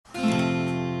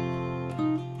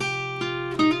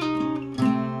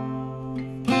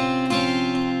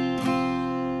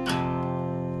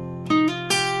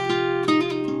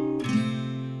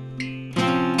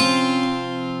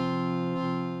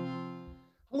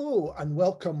Hello and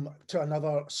welcome to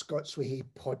another Scots Way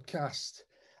podcast.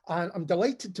 And I'm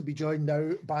delighted to be joined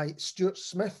now by Stuart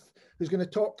Smith, who's going to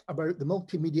talk about the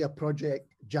multimedia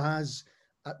project Jazz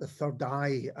at the Third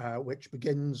Eye, which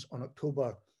begins on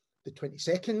October the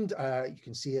 22nd. You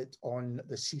can see it on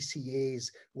the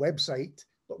CCA's website,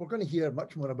 but we're going to hear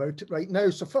much more about it right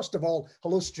now. So first of all,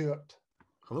 hello, Stuart.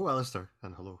 Hello, Alistair,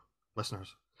 and hello,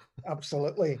 listeners.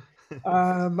 Absolutely.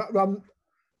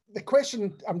 The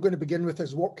question I'm going to begin with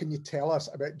is, what can you tell us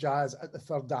about Jazz at the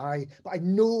Third Eye? But I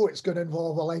know it's going to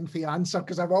involve a lengthy answer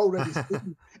because I've already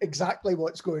seen exactly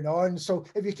what's going on. So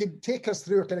if you could take us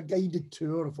through a kind of guided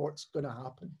tour of what's going to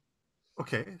happen.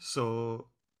 Okay, so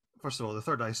first of all, the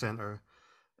Third Eye Centre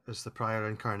is the prior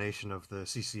incarnation of the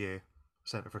CCA,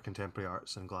 Centre for Contemporary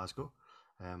Arts in Glasgow.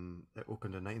 It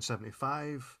opened in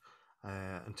 1975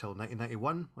 until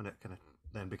 1991, when it kind of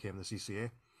then became the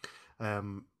CCA.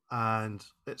 And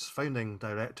its founding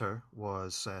director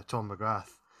was Tom McGrath,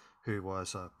 who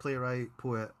was a playwright,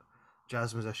 poet,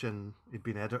 jazz musician. He'd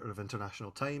been editor of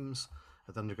International Times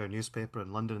at the Underground newspaper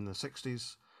in London in the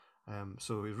 60s.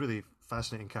 So he's a really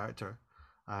fascinating character.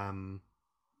 And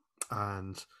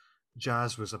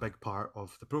jazz was a big part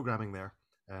of the programming there.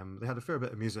 They had a fair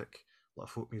bit of music, a lot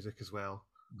of folk music as well,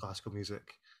 classical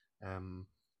music.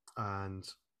 And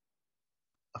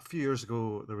a few years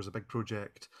ago, there was a big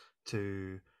project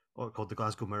to what called the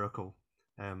Glasgow Miracle,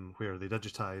 where they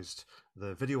digitized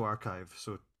the video archive.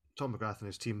 So Tom McGrath and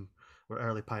his team were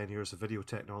early pioneers of video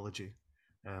technology,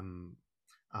 and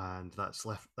that's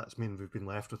mean we've been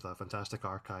left with a fantastic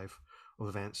archive of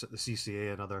events at the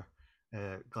CCA and other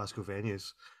Glasgow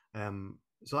venues.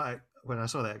 So when I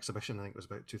saw that exhibition, I think it was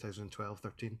about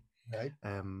 2012-13. Right.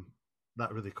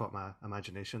 That really caught my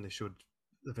imagination. They showed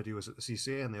the videos at the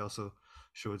CCA, and they also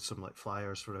showed some like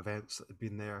flyers for events that had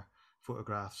been there,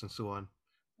 photographs and so on.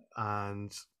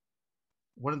 And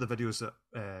one of the videos that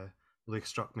really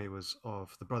struck me was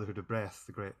of the Brotherhood of Breath,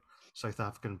 the great South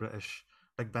African British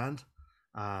big band.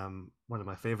 One of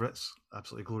my favourites,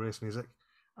 absolutely glorious music.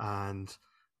 But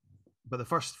the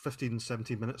first 15,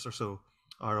 17 minutes or so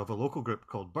are of a local group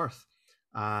called Birth.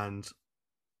 And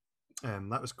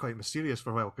that was quite mysterious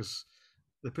for a while, because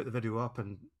they put the video up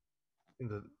and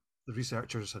the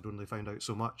researchers had only found out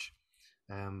so much.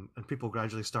 And people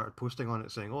gradually started posting on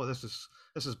it saying, oh, this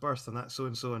is Birth, and that's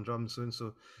so-and-so on drums,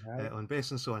 so-and-so on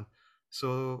bass and so on.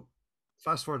 So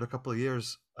fast forward a couple of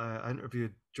years, I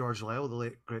interviewed George Lyle, the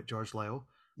late, great George Lyle,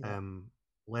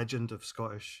 legend of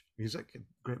Scottish music,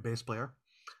 great bass player.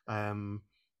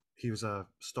 He was a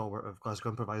stalwart of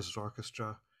Glasgow Improvisers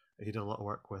Orchestra. He did a lot of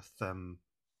work with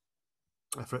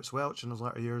Fritz Welch in his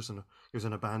latter years, and he was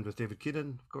in a band with David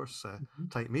Keenan, of course,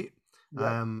 Tight Meat.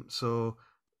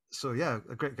 So yeah,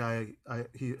 a great guy.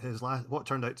 What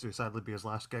turned out to sadly be his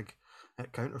last gig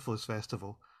at Counterflows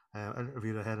Festival. I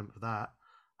interviewed ahead of that,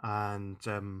 and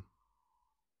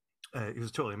he was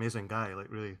a totally amazing guy,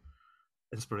 like really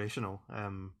inspirational.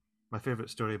 My favorite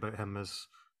story about him is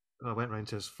I went round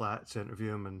to his flat to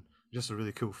interview him, and just a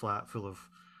really cool flat full of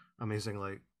amazing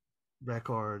like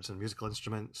records and musical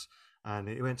instruments. And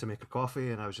he went to make a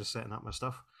coffee, and I was just setting up my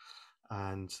stuff,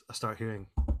 and I start hearing.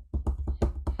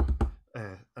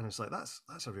 And it's like, that's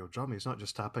a real drum. He's not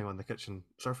just tapping on the kitchen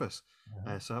surface.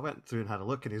 So I went through and had a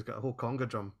look, and he's got a whole conga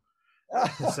drum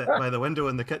set by the window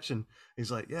in the kitchen.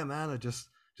 He's like, yeah, man, I just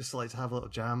like to have a little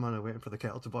jam on it, waiting for the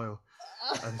kettle to boil.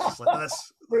 And it's just like,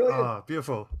 that's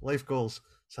beautiful. Life goals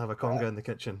to have a conga in the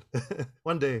kitchen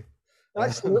one day.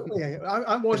 Absolutely.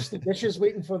 I'm washing the dishes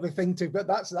waiting for the thing to, but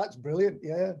that's brilliant.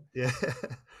 Yeah. Yeah.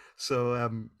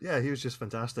 So he was just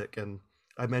fantastic. And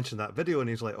I mentioned that video, and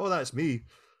he's like, oh, that's me.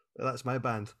 That's my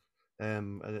band.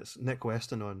 And it's Nick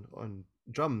Weston on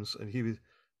drums. And he was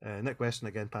Nick Weston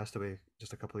again passed away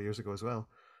just a couple of years ago as well.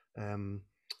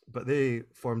 But they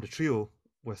formed a trio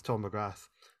with Tom McGrath,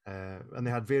 and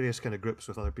they had various kind of groups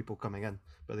with other people coming in,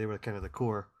 but they were kind of the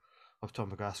core of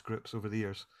Tom McGrath's groups over the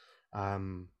years.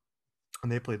 And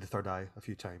they played the Third Eye a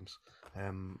few times,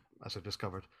 as I've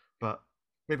discovered. But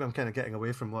maybe I'm kind of getting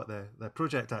away from what the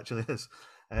project actually is,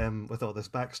 with all this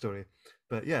backstory.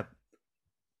 But yeah,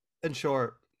 in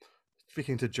short,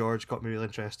 speaking to George got me really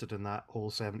interested in that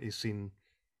whole 70s scene,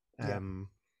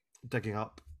 digging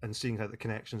up and seeing how the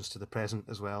connections to the present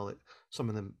as well. Some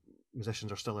of the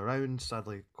musicians are still around.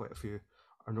 Sadly, quite a few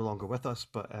are no longer with us,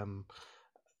 but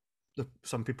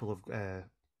some people have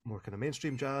more kind of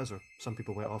mainstream jazz, or some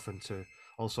people went off into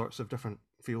all sorts of different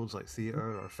fields like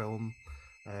theatre or film.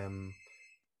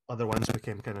 Other ones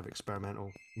became kind of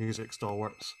experimental music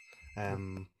stalwarts,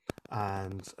 and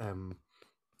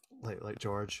like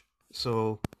George.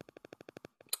 So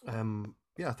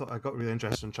I thought I got really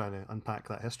interested in trying to unpack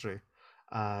that history,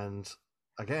 And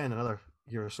again, another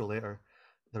year or so later,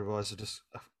 there was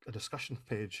a discussion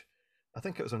page. I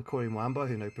think it was on Corey Mwamba,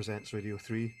 who now presents Radio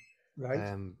 3,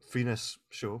 Right. Freeness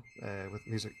show, with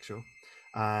music show.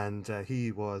 And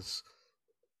he was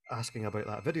asking about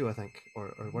that video, I think,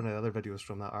 or one of the other videos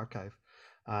from that archive.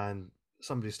 And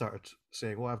somebody started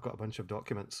saying, "Well, I've got a bunch of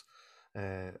documents,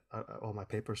 all my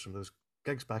papers from those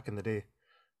gigs back in the day."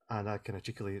 And I kind of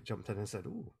cheekily jumped in and said,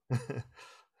 "Ooh,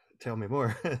 tell me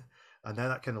more." And then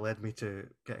that kind of led me to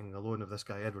getting a loan of this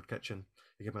guy, Edward Kitchen.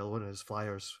 He gave me a loan of his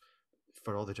flyers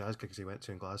for all the jazz gigs he went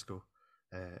to in Glasgow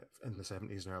in the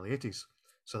 70s and early 80s.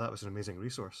 So that was an amazing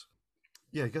resource.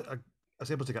 Yeah, I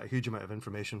was able to get a huge amount of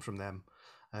information from them.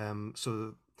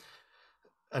 So,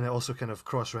 and I also kind of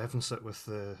cross-reference it with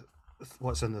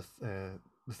what's in the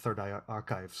Third Eye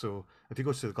archive. So if you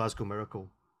go to the Glasgow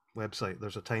Miracle website,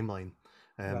 there's a timeline,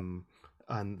 and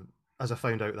as I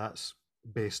found out, that's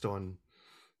based on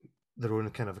their own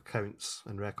kind of accounts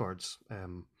and records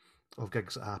of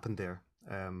gigs that happened there.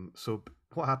 So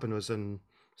what happened was in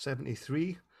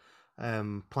 '73,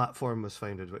 Platform was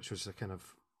founded, which was a kind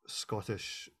of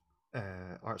Scottish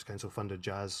Arts Council funded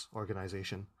jazz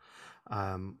organisation.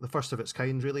 The first of its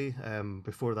kind, really.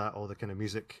 Before that, all the kind of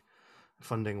music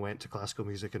funding went to classical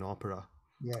music and opera.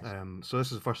 Yes. So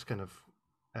this is the first kind of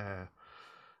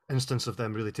instance of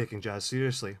them really taking jazz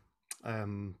seriously.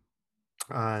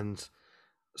 And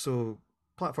so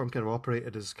Platform kind of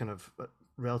operated as kind of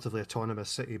relatively autonomous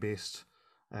city-based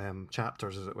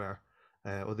chapters, as it were.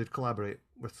 Or they'd collaborate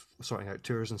with sorting out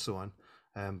tours and so on.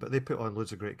 But they put on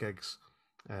loads of great gigs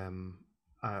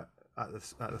at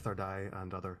the Third Eye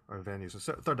and other venues.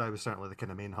 So Third Eye was certainly the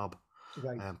kind of main hub.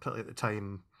 Right. Particularly at the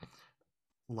time,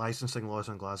 licensing laws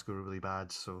in Glasgow were really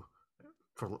bad, so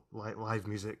for live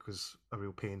music was a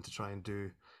real pain to try and do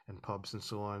in pubs and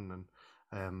so on.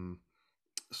 And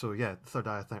so yeah, the Third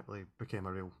Eye I think really became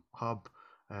a real hub.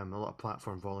 A lot of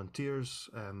Platform volunteers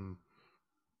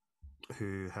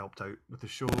who helped out with the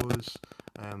shows.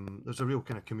 There's a real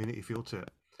kind of community feel to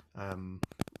it.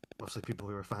 Obviously, people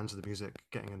who are fans of the music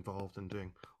getting involved and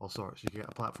doing all sorts. You get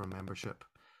a Platform membership,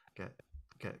 get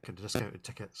kind of discounted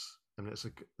tickets. I mean,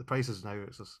 the prices now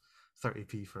it's just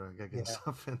 30p for a gig and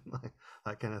stuff, and like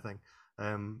that kind of thing.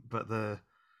 But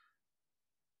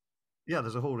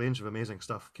there's a whole range of amazing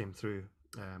stuff came through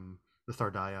the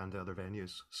Third Eye and the other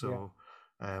venues. So,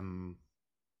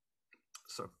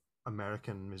 sort of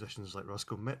American musicians like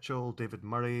Roscoe Mitchell, David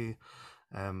Murray,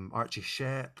 Archie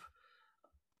Shepp,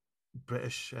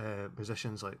 British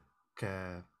musicians like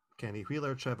Kenny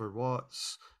Wheeler, Trevor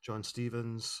Watts, John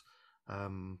Stevens,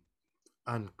 and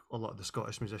a lot of the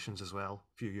Scottish musicians as well,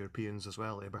 a few Europeans as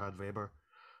well, Eberhard Weber,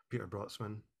 Peter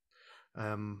Brotzmann,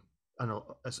 and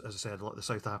as I said, a lot of the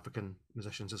South African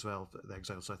musicians as well, the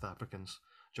exiled South Africans,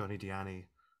 Johnny Diani,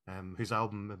 whose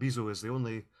album Abizo is the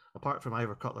only, apart from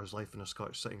Ivor Cutler's Life in a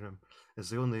Scottish Sitting Room, is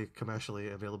the only commercially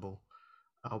available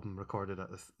album recorded at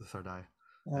the Third Eye.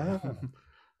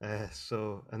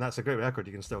 So, and that's a great record,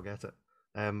 you can still get it.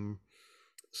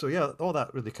 So yeah, all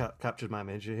that really captured my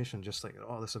imagination, just like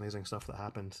all this amazing stuff that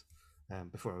happened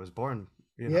before I was born,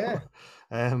 you know?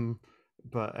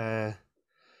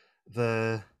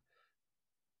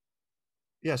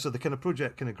 So the kind of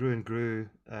project kind of grew and grew.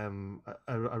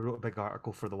 I wrote a big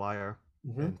article for The Wire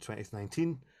in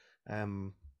 2019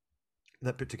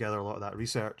 that put together a lot of that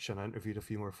research, and I interviewed a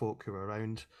few more folk who were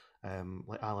around,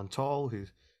 like Alan Tall,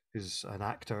 who's an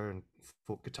actor and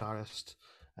folk guitarist,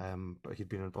 but he'd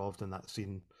been involved in that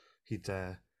scene. He'd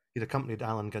accompanied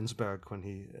Allen Ginsberg when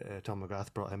Tom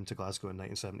McGrath brought him to Glasgow in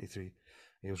 1973.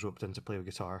 He was roped in to play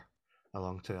guitar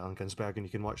along to Allen Ginsberg, and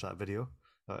you can watch that video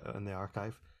in the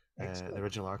archive, the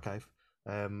original archive.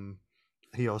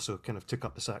 He also kind of took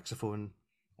up the saxophone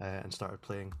and started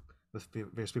playing with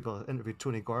various people. I interviewed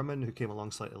Tony Gorman, who came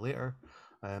along slightly later,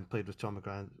 played with Tom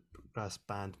McGrath's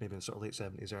band maybe in the sort of late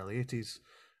 70s, early 80s.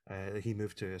 He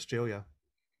moved to Australia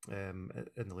in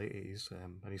the late 80s,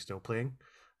 and he's still playing.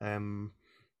 Who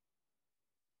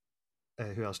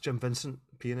else? Jim Vincent,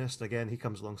 pianist. Again, he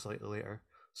comes along slightly later.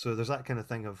 So there's that kind of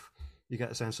thing of, you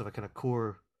get a sense of a kind of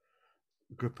core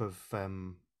group of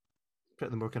the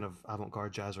more kind of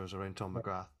avant-garde jazzers around Tom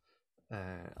McGrath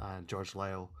and George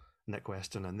Lyle, Nick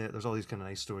Weston, and there's all these kind of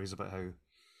nice stories about how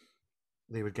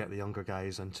they would get the younger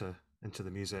guys into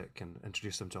the music and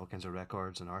introduce them to all kinds of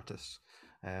records and artists.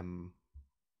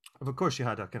 Of course, you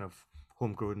had a kind of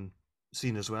homegrown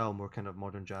scene as well, more kind of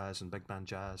modern jazz and big band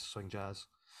jazz, swing jazz,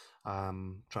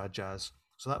 trad jazz.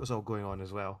 So that was all going on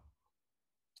as well.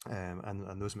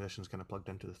 And those musicians kind of plugged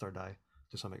into the Third Eye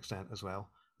to some extent as well.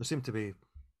 There seemed to be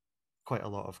quite a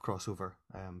lot of crossover,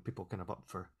 people kind of up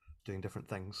for doing different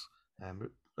things.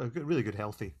 a good, really good,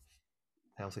 healthy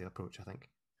approach, I think.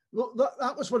 Well,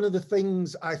 that was one of the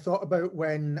things I thought about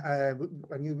when I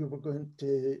knew we were going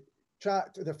to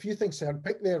chat. There are a few things to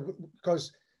unpick there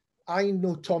because I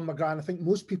know Tom McGrath. I think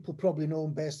most people probably know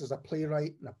him best as a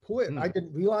playwright and a poet. I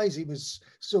didn't realize he was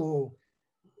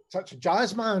such a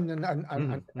jazz man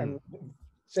and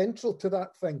central to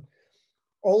that thing.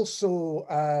 Also,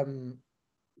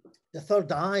 the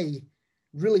Third Eye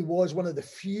really was one of the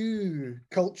few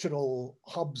cultural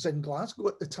hubs in Glasgow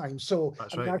at the time. So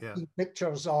that's right, I've seen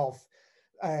pictures of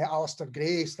Alistair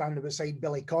Gray standing beside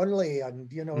Billy Connolly,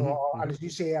 and and as you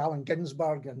say, Allen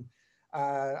Ginsberg and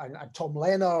Tom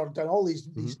Leonard and all these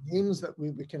names that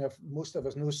we kind of most of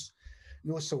us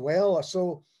know so well.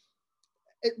 So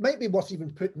it might be worth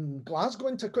even putting Glasgow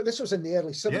into. This was in the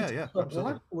early 70s. Yeah,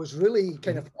 Glasgow was really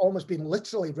kind of almost being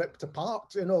literally ripped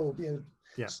apart.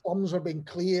 Slums were being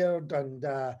cleared, and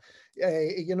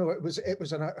it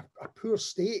was in a poor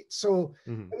state. So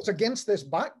it was against this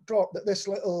backdrop that this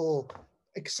little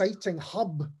exciting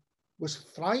hub was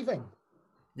thriving.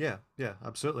 Yeah,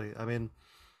 absolutely. I mean,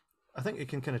 I think you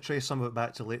can kind of trace some of it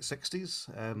back to late 60s.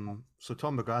 So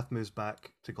Tom McGrath moves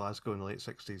back to Glasgow in the late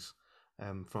 60s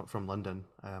from London.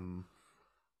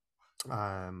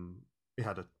 He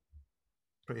had a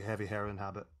pretty heavy heroin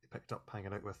habit. He picked up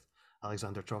hanging out with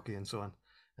Alexander Trocchi and so on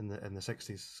in the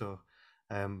 60s. So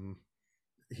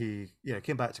he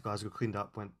came back to Glasgow, cleaned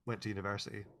up, went to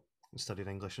university and studied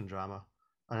English and drama.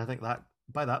 And I think that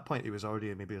by that point he was already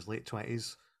in maybe his late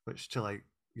 20s, which to like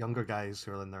younger guys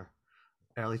who are in their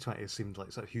early 20s seemed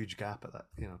like such a huge gap at that,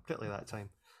 particularly at that time.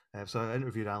 So I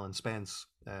interviewed Alan Spence,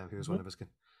 who was one of his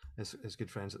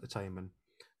good friends at the time, and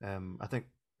I think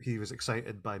he was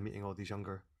excited by meeting all these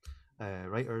younger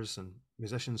writers and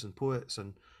musicians and poets,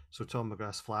 and so Tom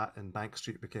McGrath's flat in Bank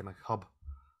Street became a hub,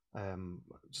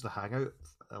 just a hangout.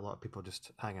 A lot of people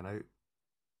just hanging out,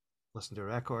 listening to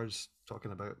records,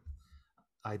 talking about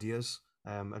ideas,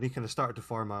 and he kind of started to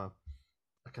form a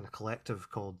kind of collective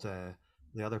called The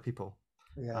Other People.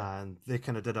 Yeah. And they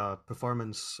kind of did a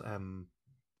performance,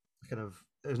 it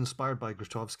was inspired by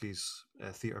Grotowski's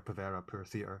Theatre Povera, Poor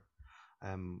Theatre,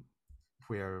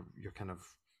 where you're kind of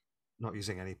not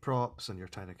using any props and you're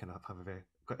trying to kind of have a very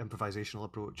improvisational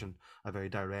approach and a very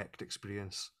direct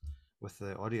experience with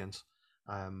the audience.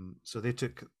 So they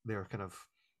took their kind of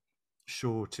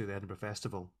show to the Edinburgh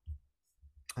Festival,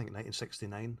 I think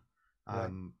 1969,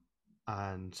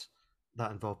 and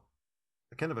that involved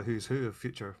a kind of a who's who of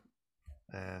future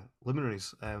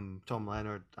luminaries: Tom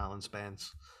Leonard, Alan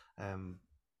Spence, Alan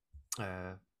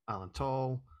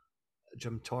Tall,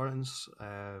 Jim Torrance,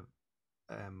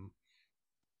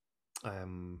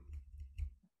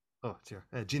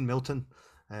 Gene Milton,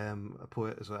 a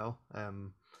poet as well.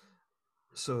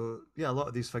 So yeah, a lot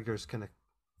of these figures kind of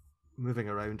moving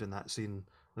around in that scene.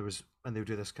 They would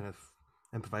do this kind of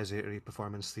improvisatory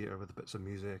performance theatre with bits of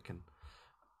music and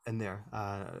in there,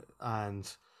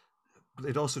 and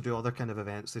they'd also do other kind of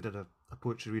events. They did a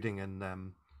poetry reading in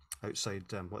outside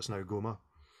what's now Goma.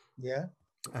 Yeah.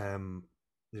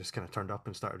 They just kind of turned up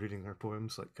and started reading their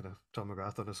poems, like kind of Tom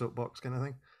McGrath on a soapbox kind of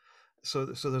thing. So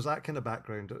there's that kind of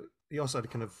background. He also had a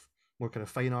kind of more kind of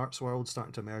fine arts world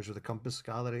starting to emerge with the Compass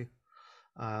Gallery.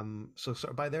 So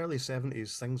sort of by the early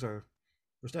 70s,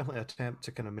 there's definitely an attempt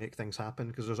to kind of make things happen,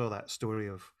 because there's all that story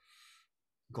of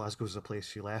Glasgow's a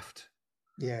place you left.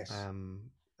 Yes.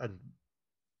 And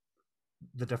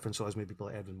the difference was maybe people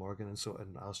like Edwin Morgan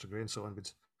and Alistair Gray and so on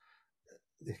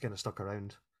they kind of stuck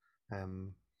around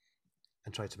and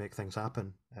tried to make things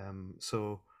happen. And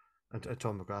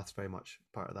Tom McGrath's very much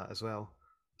part of that as well.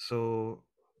 So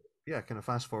yeah, kind of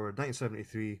fast forward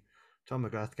 1973, Tom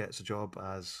McGrath gets a job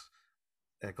as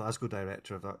a Glasgow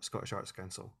director of the Scottish Arts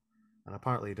Council, and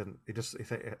apparently he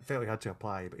felt he had to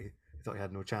apply, but he thought he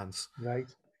had no chance, right,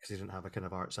 because he didn't have a kind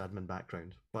of arts admin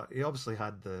background. But he obviously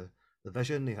had the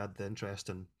vision, he had the interest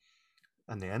and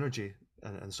the energy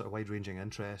and sort of wide-ranging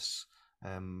interests,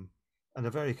 and a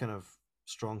very kind of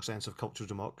strong sense of cultural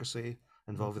democracy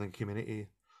involved in the community.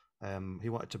 He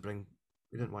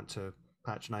didn't want to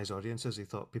patronize audiences. He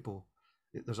thought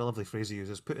there's a lovely phrase he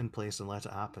uses: put in place and let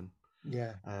it happen.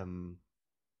 Yeah.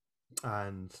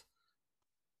 And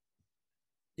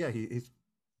yeah,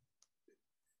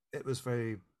 it was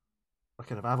very a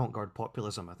kind of avant-garde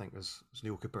populism, I think, as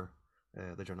Neil Cooper,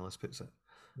 the journalist, puts it.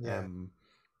 Yeah.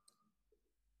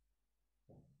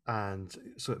 And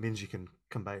so it means you can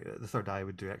come by. The Third Eye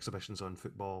would do exhibitions on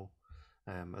football,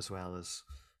 as well as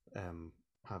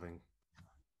having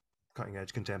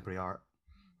cutting-edge contemporary art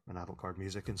and avant-garde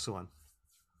music and so on.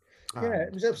 Yeah,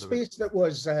 it was a space that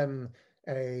was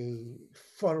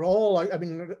for all. I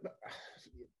mean,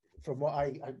 from what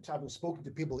I having spoken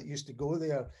to people that used to go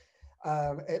there,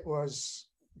 it was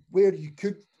where you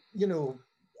could, you know,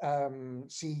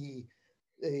 see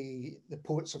the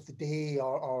poets of the day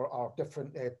or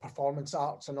different performance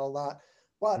arts and all that.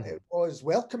 But it was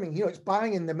welcoming. You know, it's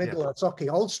bang in the middle of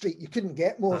Sauchiehall Street. You couldn't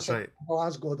get more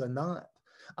Glasgow than that.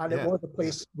 And it was a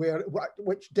place where,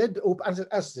 which did open,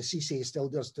 as the CCA still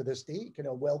does to this day, kind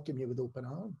of welcome you with open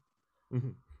arms.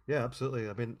 Yeah, absolutely.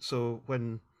 I mean, so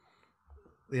when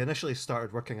they initially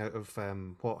started working out of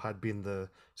what had been the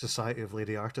Society of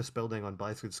Lady Artists building on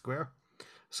Blythewood Square.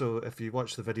 So if you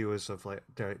watch the videos of like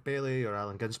Derek Bailey or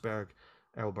Allen Ginsberg,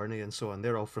 Earl Birney and so on,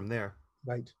 they're all from there.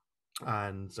 Right.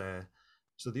 And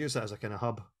so they used that as a kind of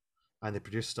hub, and they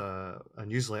produced a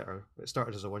newsletter. It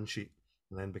started as a one sheet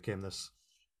and then became this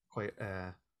quite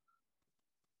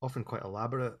often quite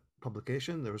elaborate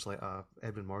publication. There was like a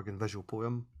Edwin Morgan visual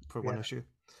poem for one issue.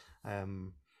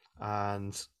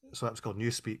 And so that was called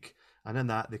Newspeak. And in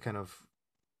that, it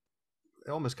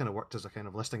almost kind of worked as a kind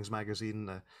of listings magazine.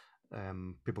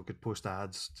 People could post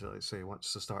ads to like, say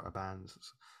wants to start a band,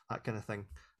 that kind of thing.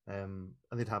 And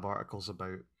they'd have articles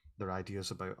about their ideas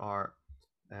about art,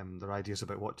 their ideas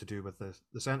about what to do with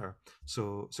the centre.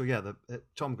 So yeah,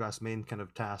 Tom McGrath's main kind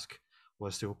of task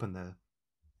was to open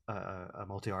a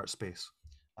multi-art space.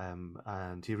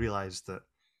 And he realised that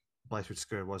Blythewood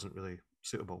Square wasn't really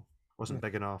suitable, wasn't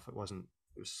big enough, it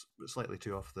was slightly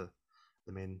too off the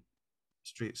main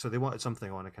street. So they wanted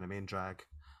something on a kind of main drag,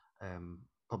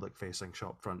 public-facing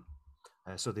shop front.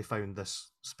 So they found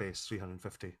this space,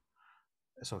 350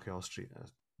 Sauchiehall Street,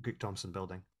 Greek Thompson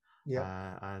building,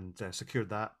 and secured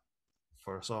that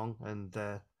for a song, and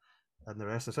the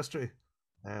rest is history.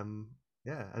 And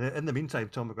in the meantime,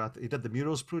 Tom McGrath, he did the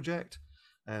Murals project,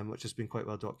 which has been quite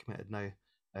well documented now.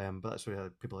 But that's where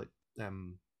people like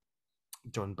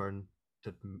John Byrne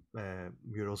did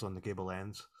murals on the gable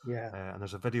ends. And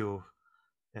there's a video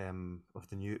of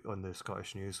on the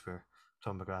Scottish News where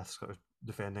Tom McGrath's sort of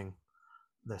defending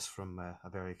this from a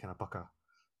very kind of bucka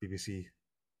BBC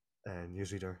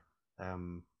newsreader,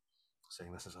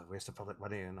 saying this is a waste of public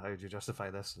money and how do you justify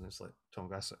this? And it's like Tom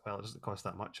McGrath said, well, it doesn't cost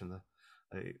that much, and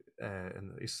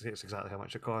he states exactly how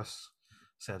much it costs.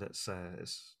 Said it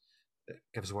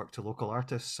gives work to local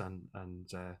artists and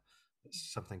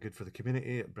it's something good for the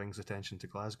community. It brings attention to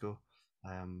Glasgow.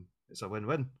 It's a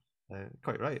win-win.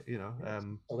 Quite right, you know.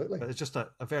 Absolutely. But it's just a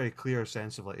very clear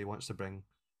sense of like he wants to bring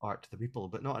art to the people,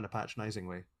 but not in a patronising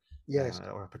way,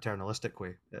 or a paternalistic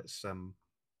way. It's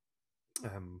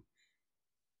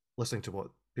listening to what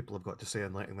people have got to say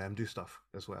and letting them do stuff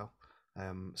as well.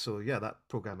 So yeah, that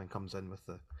programming comes in with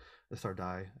the Third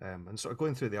Eye, and sort of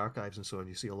going through the archives and so on.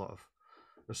 You see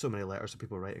there's so many letters of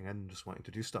people writing in just wanting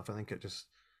to do stuff. I think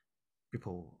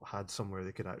people had somewhere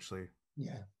they could actually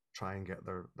try and get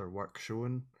their work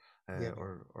shown,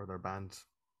 or their band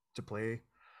to play.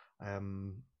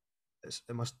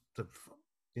 It must have,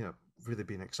 you know, really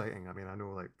been exciting. I mean, I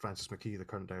know like Francis McKee, the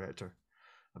current director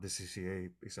of the CCA,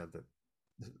 he said that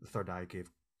the Third Eye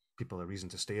gave people a reason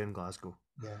to stay in Glasgow.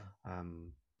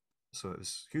 So it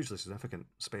was hugely significant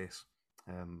space.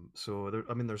 So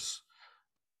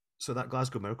that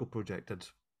Glasgow Miracle Project did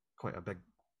quite a big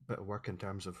bit of work in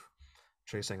terms of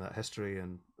tracing that history,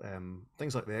 and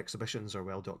things like the exhibitions are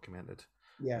well documented.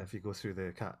 If you go through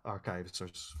the archives,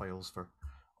 there's files for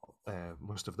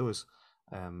most of those.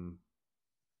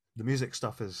 The music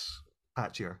stuff is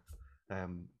patchier,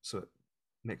 so it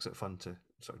makes it fun to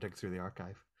sort of dig through the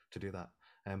archive to do that.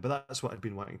 But that's what I'd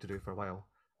been wanting to do for a while.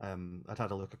 I'd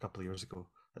had a look a couple of years ago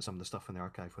at some of the stuff in the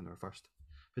archive when they were first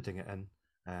putting it in,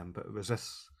 but it was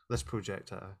this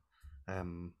project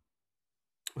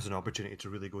was an opportunity to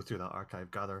really go through that archive,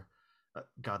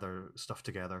 gather stuff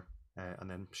together, and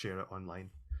then share it online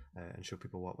and show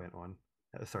people what went on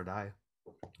at the Third Eye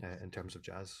in terms of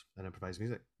jazz and improvised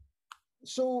music.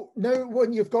 So now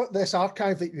when you've got this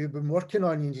archive that you've been working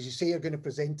on, and as you say you're going to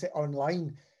present it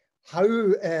online, how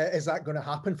is that going to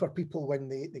happen for people when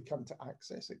they come to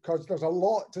access it? Because there's a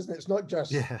lot, isn't it? It's not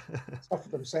just stuff for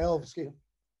themselves.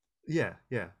 Yeah.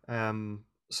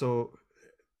 So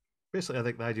basically, I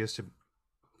think the idea is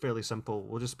fairly simple.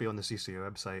 We'll just be on the CCA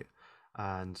website,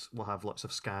 and we'll have lots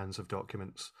of scans of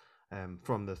documents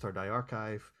from the Third Eye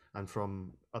archive and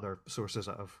from other sources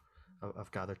that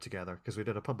I've gathered together, because we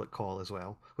did a public call as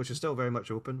well, which is still very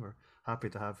much open. We're happy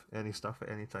to have any stuff at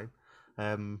any time.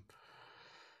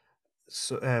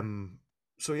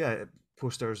 So yeah,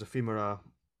 posters, ephemera,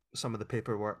 some of the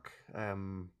paperwork,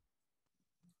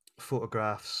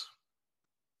 photographs,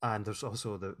 and there's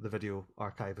also the video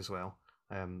archive as well,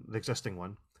 the existing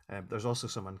one. There's also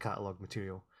some uncatalogued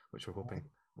material which we're hoping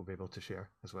we'll be able to share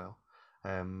as well.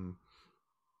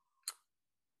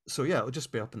 So yeah, it'll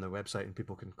just be up on the website and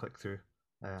people can click through.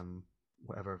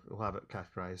 Whatever, we'll have it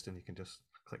categorized and you can just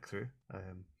click through.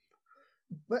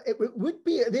 But it would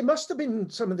be, they must have been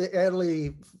some of the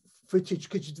early footage,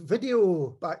 because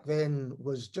video back then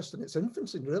was just in its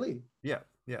infancy, really. Yeah,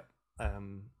 yeah.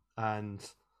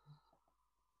 And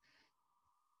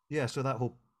yeah, so that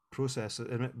whole process,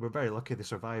 and we're very lucky they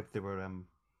survived. They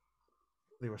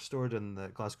were stored in the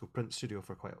Glasgow print studio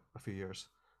for quite a few years.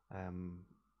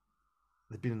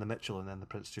 They'd been in the Mitchell and then the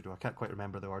print studio. I can't quite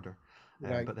remember the order,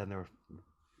 Right. but then they were,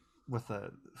 with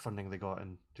the funding they got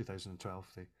in 2012,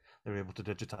 they were able to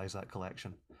digitize that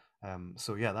collection.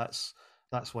 So yeah, that's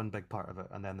one big part of it.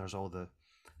 And then there's all the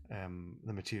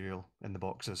material in the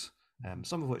boxes,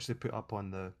 some of which they put up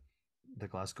on the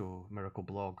Glasgow Miracle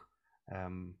blog.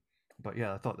 But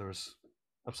yeah, I thought there was,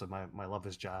 obviously my love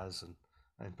is jazz and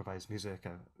improvised music.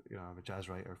 I'm a jazz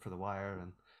writer for The Wire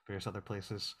and various other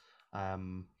places,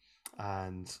 and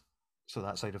so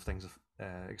that side of things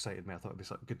excited me. I thought it'd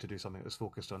be good to do something that was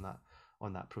focused on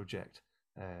that project,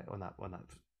 on that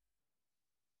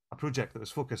a project that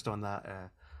was focused on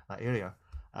that area,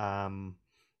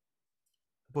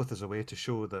 both as a way to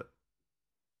show that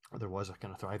there was a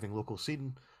kind of thriving local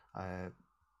scene,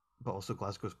 but also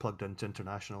Glasgow's plugged into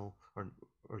international or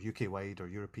UK wide or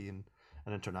European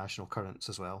and international currents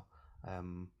as well. I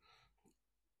mean,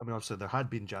 obviously there had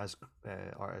been jazz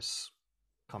artists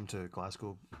come to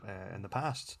Glasgow in the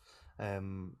past,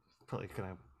 probably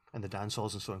kind of in the dance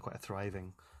halls and so on, quite a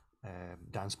thriving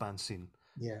dance band scene.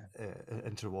 Yeah.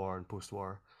 Interwar and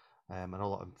post-war, and a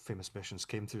lot of famous musicians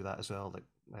came through that as well, like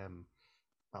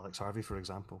Alex Harvey, for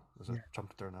example, was a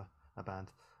trumpeter in a band.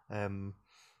 And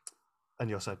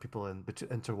you also had people in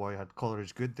interwar. You had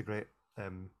Coleridge Good, the great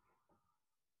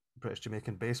British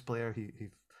Jamaican bass player. He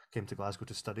came to Glasgow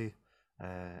to study,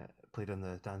 played in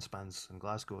the dance bands in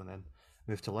Glasgow, and then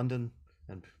moved to London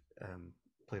and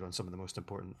played on some of the most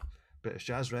important British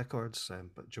jazz records,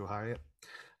 but Joe Harriott.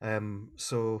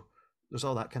 So there's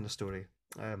all that kind of story.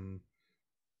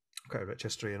 Quite a rich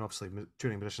history, and obviously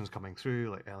touring musicians coming through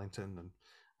like Ellington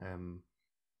and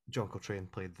John Coltrane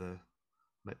played the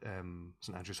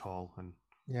St Andrews Hall in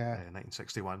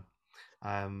 1961.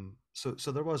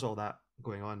 So there was all that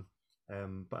going on,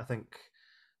 but I think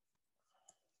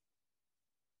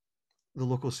the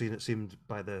local scene, it seemed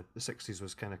by the 60s,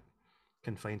 was kind of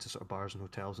confined to sort of bars and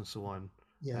hotels and so on.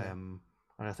 And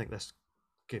I think this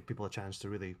gave people a chance to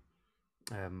really,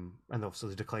 and obviously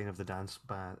the decline of the dance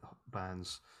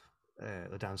bands,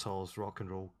 the dance halls, rock and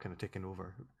roll kind of taking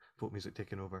over, folk music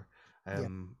taking over.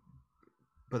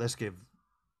 But this gave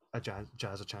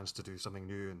jazz a chance to do something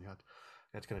new, and you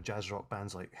had kind of jazz rock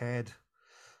bands like Head.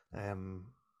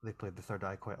 They played the Third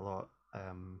Eye quite a lot.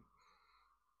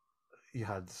 You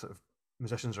had sort of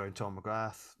musicians around Tom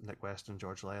McGrath, Nick Weston,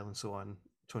 George Lyle, and so on.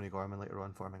 Tony Gorman later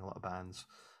on forming a lot of bands.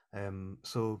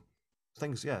 So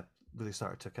things, really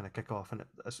started to kind of kick off, and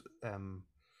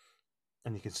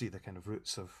you can see the kind of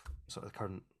roots of sort of the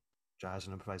current jazz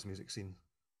and improvised music scene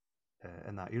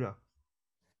in that era,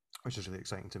 which is really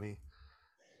exciting to me.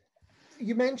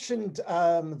 You mentioned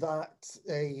that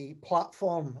a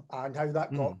platform and how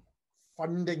that got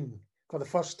funding for the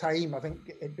first time. I think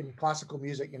it'd been classical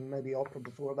music and maybe opera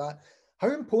before that. How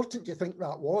important do you think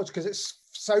that was? Because it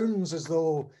sounds as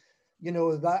though,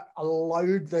 that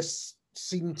allowed this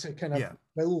scene to kind of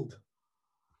build.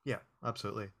 Yeah,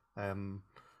 absolutely. And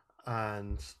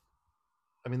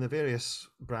I mean, the various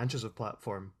branches of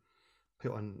platform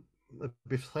put on, there'd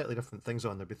be slightly different things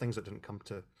on. There'd be things that didn't come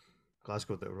to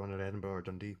Glasgow that were on at Edinburgh or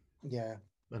Dundee. Yeah.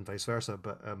 And vice versa.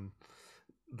 But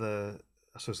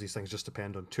I suppose these things just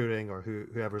depend on touring or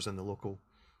whoever's in the local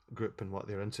group and what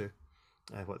they're into,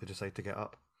 what they decide to get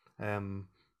up.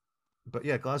 But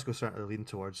yeah, Glasgow certainly leaned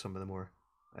towards some of the more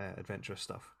adventurous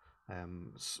stuff.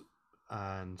 And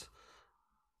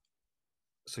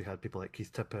so you had people like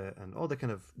Keith Tippett and all the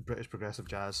kind of British progressive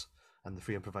jazz and the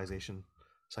free improvisation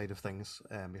side of things.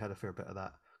 We had a fair bit of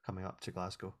that coming up to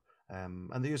Glasgow.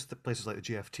 And they used places like the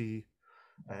GFT.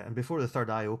 And before the Third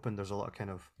Eye opened, there's a lot of kind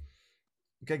of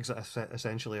gigs that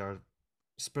essentially are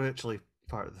spiritually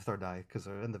part of the Third Eye, because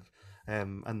they're in the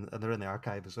and they're in the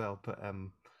archive as well. But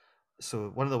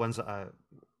so one of the ones that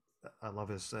I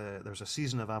love is there's a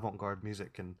season of avant-garde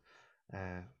music in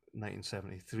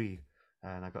 1973,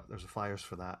 and there's flyers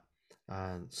for that.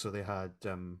 And so they had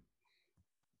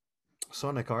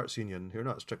Sonic Arts Union, who are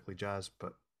not strictly jazz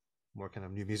but more kind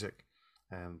of new music,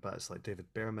 but it's like David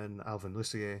Behrman, Alvin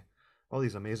Lucier, all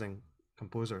these amazing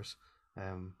composers,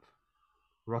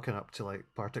 rocking up to like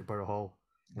Partick Borough Hall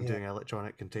and doing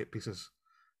electronic and tape pieces.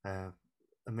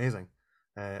 Amazing.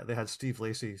 They had Steve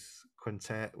Lacy's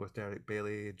quintet with Derek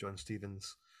Bailey, John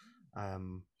Stevens,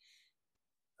 that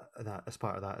as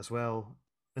part of that as well.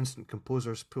 Instant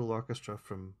Composers Pool Orchestra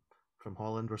from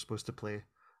Holland were supposed to play,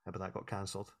 but that got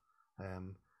cancelled.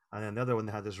 And then the other one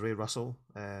they had is Ray Russell,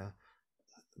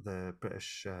 the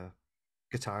British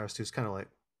guitarist, who's kind of like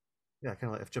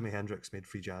if Jimi Hendrix made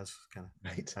free jazz, kind of.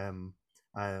 Right.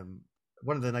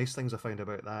 One of the nice things I found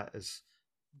about that is,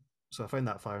 so I found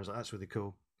that flyer and I was like, that's really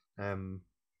cool. And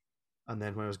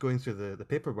then when I was going through the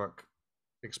paperwork,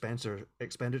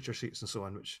 expenditure sheets and so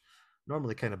on, which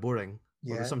normally kind of boring.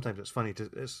 Yeah. Although sometimes it's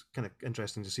kind of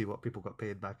interesting to see what people got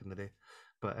paid back in the day.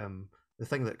 But the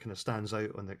thing that kind of stands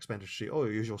out on the expenditure sheet, oh,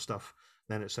 usual stuff.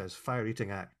 Then it says Fire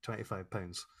Eating Act,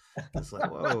 £25. It's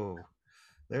like, whoa,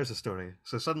 there's a story.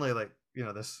 So suddenly, like,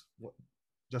 this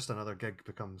just another gig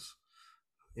becomes,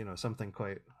 something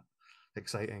quite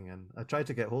exciting. And I tried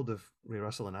to get hold of Ray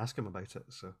Russell and ask him about it.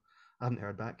 So I haven't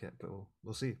heard back yet, but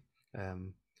we'll see.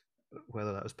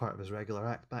 Whether that was part of his regular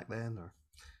act back then, or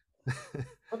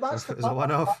but that's it was a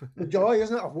one-off. The joy,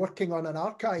 isn't it, of working on an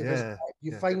archive? Yeah,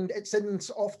 you find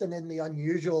it's often in the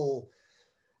unusual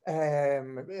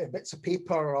bits of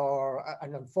paper,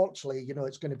 and unfortunately,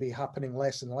 it's going to be happening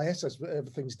less and less as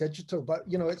everything's digital. But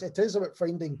it is about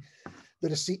finding the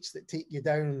receipts that take you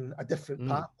down a different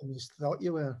path than you thought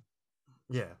you were.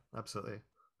 Yeah, absolutely.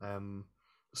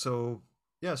 So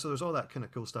there's all that kind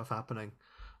of cool stuff happening.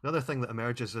 The other thing that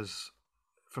emerges is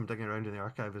from digging around in the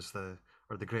archive is the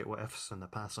great what ifs and the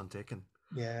paths untaken.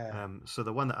 Yeah. So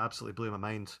the one that absolutely blew my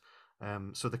mind.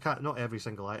 So not every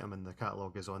single item in the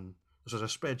catalog is on. There's a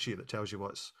spreadsheet that tells you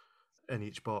what's in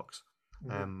each box,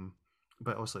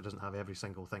 but also it doesn't have every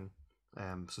single thing.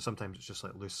 So sometimes it's just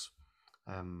like loose,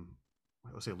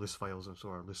 loose files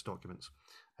or loose documents.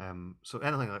 So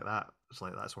anything like that, it's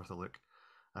like that's worth a look,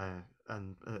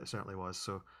 and it certainly was.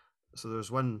 So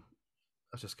there's one.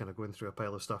 I was just kind of going through a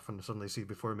pile of stuff and suddenly see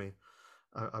before me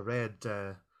a red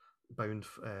bound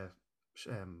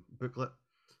booklet.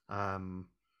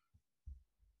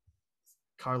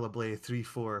 Carla Bley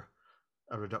 3/4,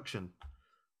 a reduction.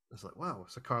 It's like, wow,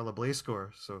 it's a Carla Bley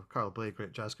score. So Carla Bley,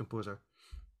 great jazz composer.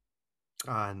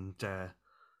 And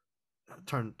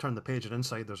turn the page, and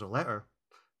inside there's a letter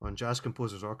on Jazz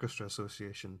Composers Orchestra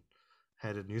Association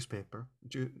headed newspaper,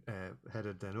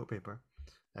 headed notepaper.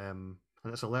 And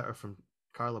it's a letter from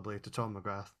Carla Bley to Tom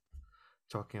McGrath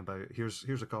talking about here's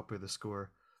a copy of the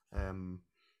score, and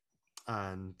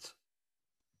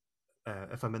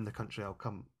if I'm in the country, I'll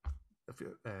come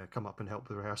up and help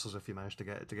with rehearsals if you manage to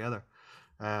get it together.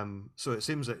 So it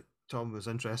seems that Tom was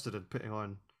interested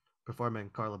in performing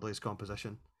Carla Bley's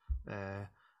composition,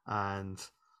 and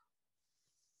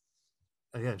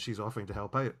again, she's offering to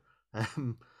help out,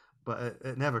 but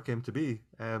it never came to be.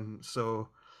 So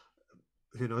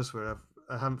who knows where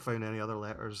I haven't found any other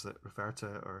letters that refer to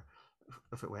it, or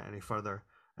if it went any further.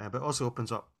 But it also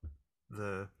opens up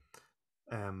the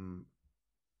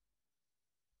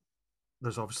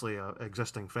there's obviously an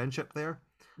existing friendship there.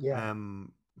 Yeah.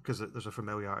 Because there's a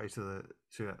familiarity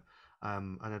to it.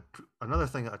 And another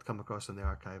thing that I'd come across in the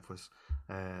archive was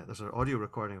there's an audio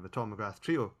recording of the Tom McGrath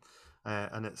Trio,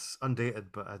 and it's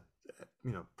undated, but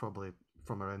probably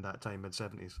from around that time,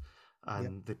 mid-70s.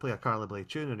 And they play a Carla Bley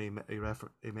tune, and he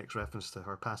makes reference to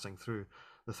her passing through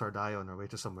the third eye on her way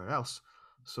to somewhere else.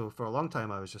 So for a long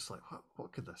time, I was just like,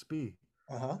 what could this be?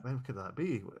 When could that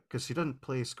be? Because she didn't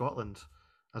play Scotland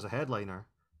as a headliner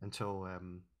until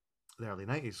the early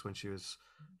 90s, when she was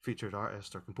featured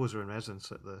artist or composer in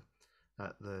residence at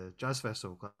the Jazz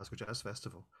Festival, Glasgow Jazz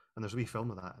Festival. And there's a wee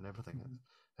film of that and everything.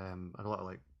 And a lot of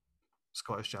like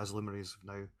Scottish jazz luminaries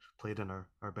have now played in her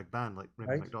big band, like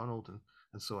Raymond MacDonald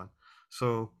and so on.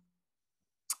 So,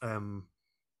 but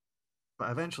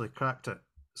I eventually cracked it.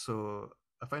 So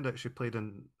I found out she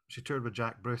toured with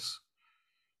Jack Bruce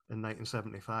in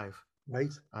 1975.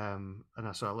 Right. And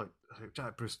I looked,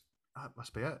 Jack Bruce, that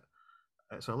must be it.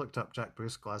 So I looked up Jack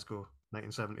Bruce, Glasgow,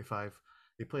 1975.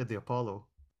 He played the Apollo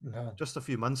just a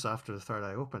few months after the Third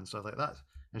Eye opened. So I was like, that,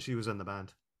 and she was in the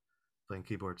band playing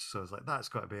keyboards. So I was like, that's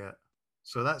got to be it.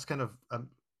 So that's kind of,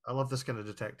 I love this kind of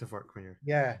detective work when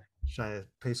you're trying to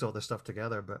piece all this stuff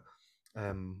together. But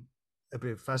it'd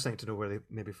be fascinating to know where they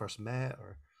maybe first met,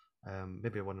 or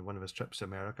maybe one of his trips to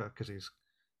America, because he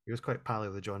was quite pally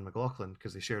with John McLaughlin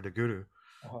because they shared a guru,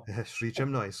 Sri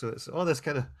Chinmoy. So it's all this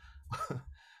kind of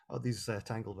all these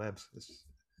tangled webs.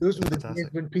 Those were the days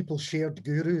when people shared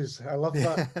gurus. I love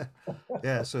that.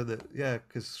 Yeah. So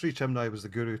because Sri Chinmoy was the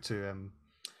guru to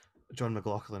John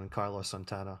McLaughlin and Carlos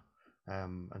Santana,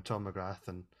 and Tom McGrath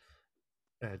and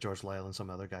George Lyle and some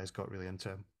other guys got really into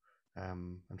him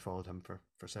and followed him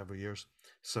for several years.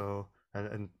 So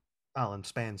and Alan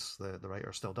Spence, the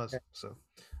writer, still does. So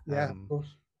of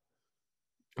course.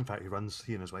 In fact,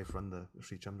 he and his wife run the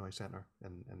Free Chinmoy Centre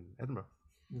in Edinburgh.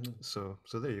 Mhm. So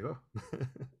there you go.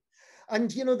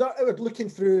 And you know that I was looking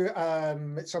through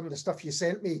some of the stuff you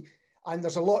sent me, and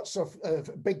there's a lots of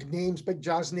big names, big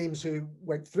jazz names who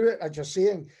went through it, as you're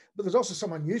saying. But there's also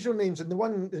some unusual names, and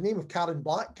the name of Karen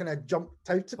Black kind of jumped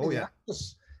out at me. Oh The yeah.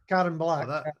 actress Karen Black,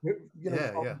 Oh that. you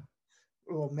know, Yeah.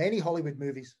 well, many Hollywood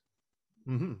movies.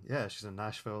 Yeah, she's in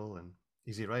Nashville and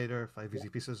Easy Rider, Five Easy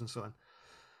Pieces, and so on.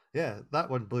 Yeah, that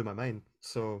one blew my mind.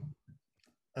 So,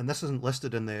 and this isn't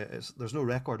listed in there's no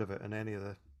record of it in any of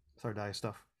the Third Eye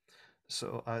stuff.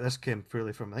 So this came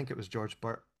purely from, I think it was George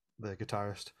Burt, the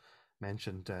guitarist,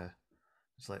 mentioned.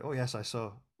 It's like, oh yes, I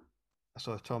saw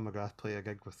Tom McGrath play a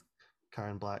gig with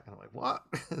Karen Black, and I'm like, what?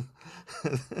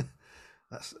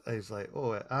 I was like,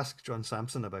 oh, ask John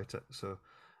Sampson about it. So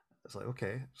it's like,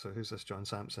 okay, so who's this John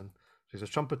Sampson? So he's a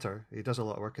trumpeter. He does a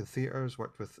lot of work in theatres.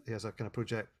 He has a kind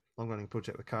of long running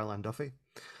project with Caroline Duffy.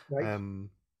 Right. Um,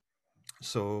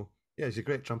 so yeah, he's a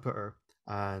great trumpeter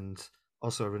and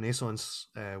also a Renaissance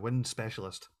wind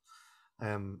specialist.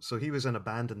 So he was in a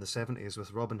band in the 70s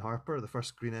with Robin Harper, the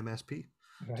first Green MSP,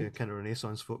 doing Right. kind of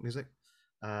Renaissance folk music.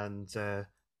 And Tom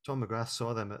McGrath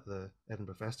saw them at the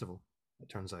Edinburgh Festival, it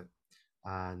turns out,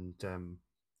 and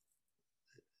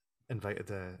invited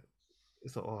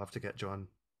thought, oh, I'll have to get John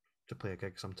to play a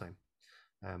gig sometime.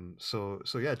 So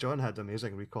yeah, John had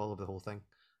amazing recall of the whole thing.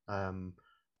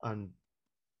 And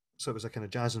so it was a kind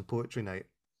of jazz and poetry night.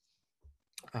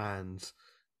 And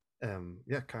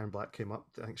yeah, Karen Black came up.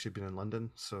 I think she'd been in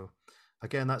London. So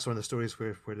again, that's one of the stories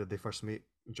where did they first meet?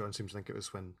 John seems to think it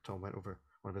was when Tom went over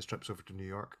one of his trips over to New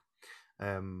York.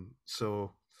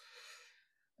 So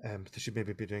she'd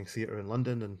maybe be doing theatre in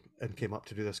London and came up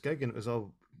to do this gig, and it was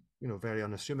all, you know, very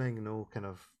unassuming, no kind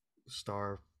of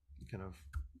star kind of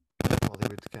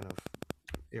Hollywood kind of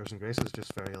airs and graces,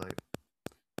 just very like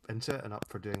into it and up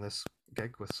for doing this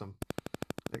gig with some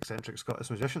eccentric Scottish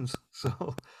musicians.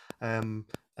 So, and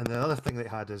the other thing they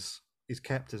had is he's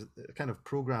kept his kind of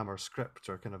program or script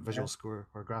or kind of visual score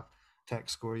or graph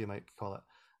text score, you might call it,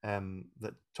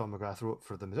 that Tom McGrath wrote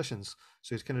for the musicians.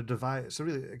 So he's kind of divided. So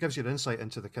really, it gives you an insight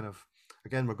into the kind of,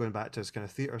 again, we're going back to his kind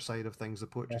of theatre side of things, the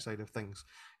poetry side of things.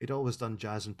 He'd always done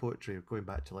jazz and poetry, going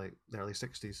back to like the early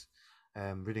 60s,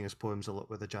 reading his poems a lot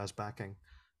with a jazz backing,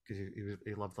 because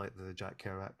he loved like the Jack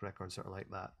Kerouac records, sort of like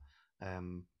that.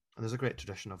 And there's a great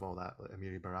tradition of all that, like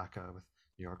Amiri Baraka with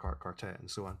New York Art Quartet and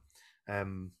so on.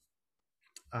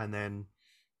 And then,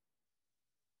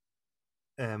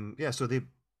 yeah, so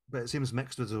but it seems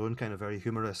mixed with his own kind of very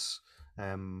humorous,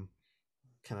 kind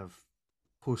of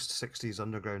post 60s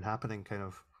underground happening kind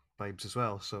of vibes as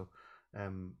well. So,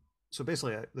 so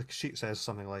basically, the sheet says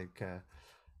something like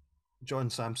John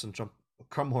Sampson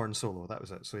crumhorn solo. That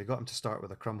was it. So he got him to start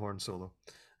with a crumhorn solo.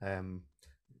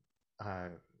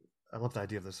 I love the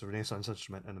idea of this Renaissance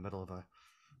instrument in the middle of a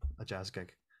jazz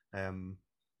gig. And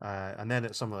then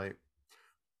it's something like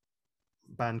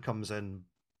band comes in,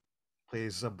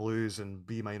 plays a blues in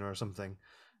B minor or something,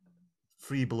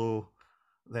 free blow,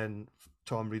 then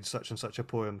Tom reads such and such a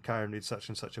poem, Karen reads such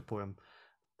and such a poem,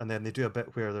 and then they do a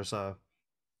bit where there's an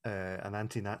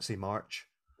anti-Nazi march,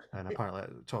 and apparently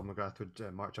Tom McGrath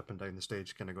would march up and down the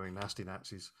stage, kind of going nasty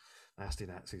Nazis, nasty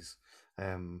Nazis,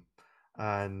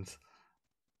 and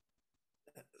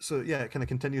so yeah, it kind of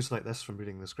continues like this from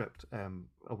reading the script,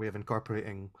 a way of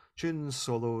incorporating tunes,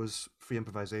 solos, free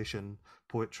improvisation,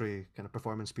 poetry, kind of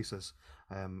performance pieces,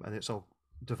 and it's all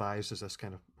devised as this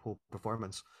kind of whole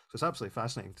performance. So it's absolutely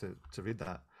fascinating to read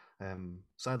that.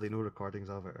 Sadly, no recordings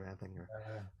of it or anything,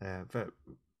 or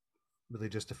really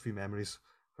just a few memories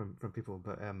from people.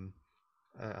 But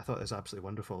I thought it was absolutely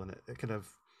wonderful, and it kind of,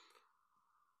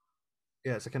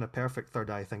 yeah, it's a kind of perfect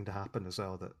third eye thing to happen as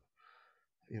well, that,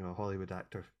 you know, a Hollywood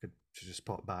actor could just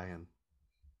pop by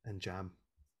and jam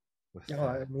with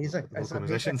Amazing. the local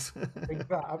musicians.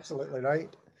 Absolutely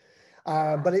right.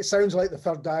 But it sounds like the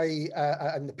Third Eye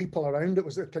and the people around it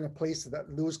was the kind of place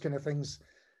that those kind of things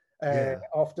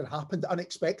often happened,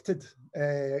 unexpected.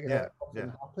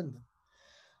 Often happened.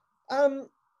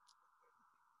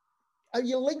 Are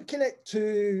you linking it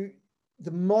to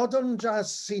the modern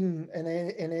jazz scene in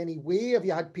any way? Have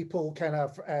you had people kind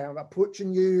of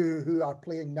approaching you who are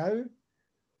playing now?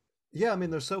 Yeah, I mean,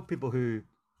 there's still people who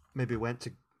maybe went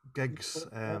to gigs.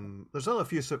 There's still a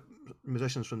few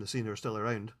musicians from the scene who are still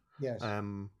around. Yes.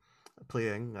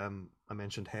 Playing. I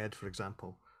mentioned Head, for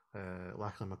example.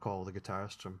 Lachlan McCall, the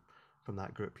guitarist from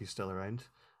that group, he's still around.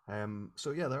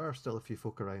 So yeah, there are still a few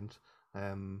folk around.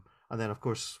 And then of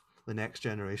course the next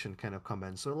generation kind of come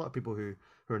in. So a lot of people who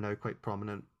are now quite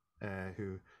prominent,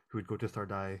 who would go to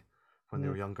Third Eye when they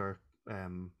were younger,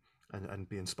 and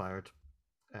be inspired.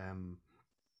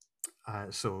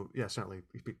 So yeah, certainly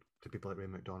to people like Ray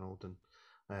McDonald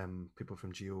and people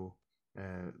from Geo,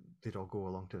 they'd all go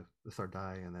along to the Third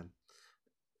Eye and then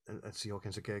and see all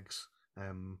kinds of gigs.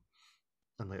 And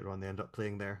later on, they end up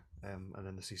playing there, and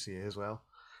in the CCA as well.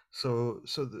 So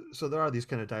there are these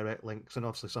kind of direct links, and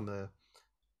obviously some of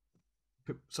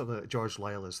the George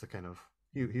Lyle is the kind of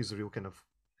he's the real kind of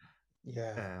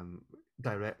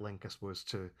direct link, I suppose,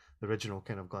 to the original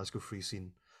kind of Glasgow free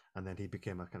scene, and then he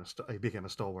became a kind of he became a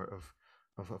stalwart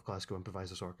of Glasgow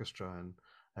Improvisers Orchestra,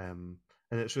 and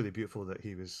it's really beautiful that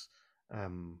he was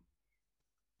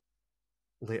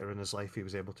later in his life he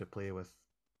was able to play with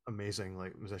amazing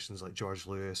like musicians like George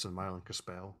Lewis and Marilyn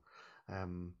Crispell,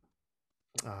 and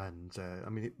I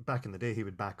mean back in the day he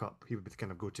would be the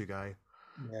kind of go-to guy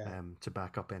to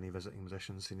back up any visiting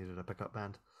musicians who needed a pickup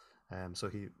band. So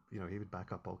he would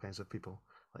back up all kinds of people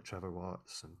like Trevor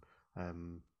Watts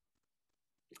and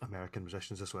American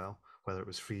musicians as well, whether it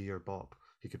was free or bop.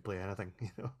 He could play anything,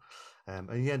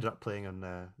 and he ended up playing on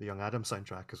the Young Adam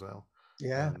soundtrack as well.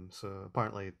 Yeah. So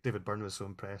apparently David Byrne was so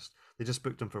impressed. They just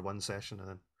booked him for one session, and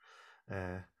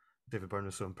then David Byrne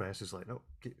was so impressed. He's like, "No,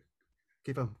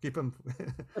 keep him.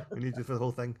 We need you for the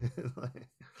whole thing."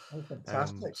 Oh,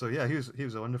 fantastic. So yeah, he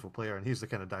was a wonderful player, and he's the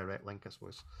kind of direct link, I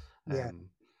suppose. And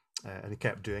he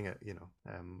kept doing it.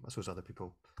 I suppose other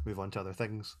people move on to other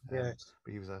things. Yes.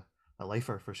 But he was a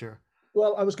lifer for sure.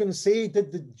 Well, I was going to say,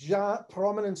 did the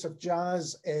prominence of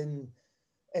jazz in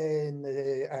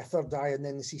the Third Eye and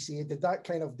then the CCA, did that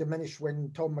kind of diminish when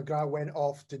Tom McGrath went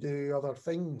off to do other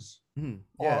things?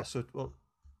 Yeah. So well,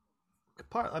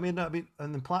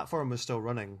 and the platform was still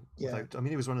running. Without, I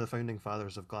mean, he was one of the founding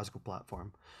fathers of Glasgow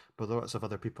Platform, but there were lots of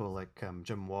other people like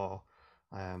Jim Waugh,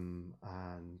 and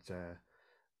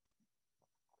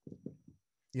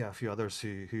a few others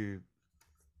who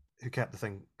kept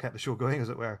the show going, as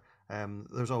it were.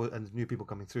 There's always and new people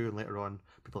coming through, and later on,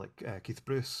 people like Keith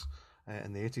Bruce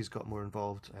in the 80s got more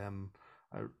involved, and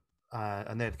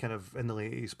then kind of in the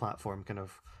late 80s, Platform kind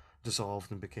of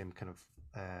dissolved and became kind of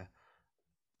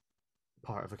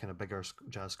part of a kind of bigger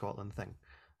Jazz Scotland thing,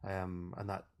 and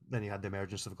that then you had the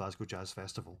emergence of Glasgow Jazz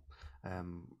Festival.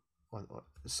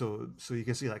 So you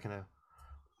can see that kind of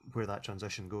where that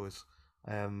transition goes.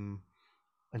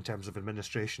 In terms of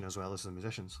administration as well as the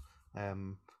musicians.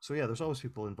 So yeah, there's always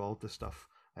people involved with stuff.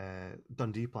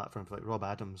 Dundee Platform, like Rob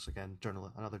Adams, again,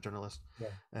 another journalist.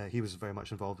 He was very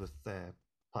much involved with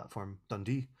Platform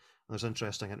Dundee. And there's an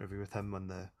interesting interview with him on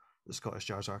the Scottish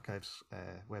Jazz Archives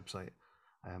website,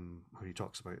 where he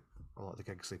talks about a lot of the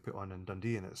gigs they put on in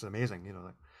Dundee, and it's amazing,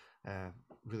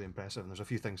 really impressive. And there's a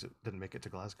few things that didn't make it to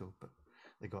Glasgow, but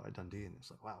they got at Dundee, and it's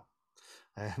like, wow.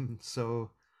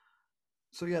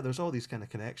 So yeah, there's all these kind of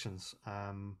connections.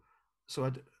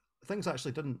 Things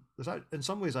actually didn't. In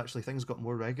some ways, actually, things got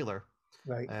more regular.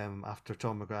 Right. After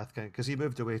Tom McGrath, because he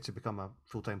moved away to become a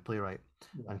full-time playwright,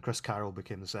 and Chris Carroll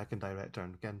became the second director.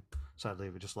 And again, sadly,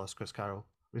 we just lost Chris Carroll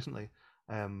recently.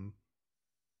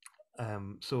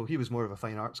 So he was more of a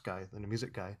fine arts guy than a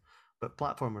music guy, but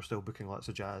Platform were still booking lots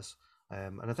of jazz.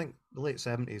 And I think the late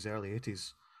 70s, early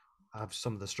 80s have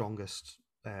some of the strongest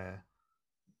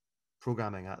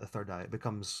programming at the Third Eye. It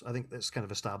becomes, I think it's kind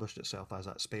of established itself as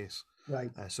that space.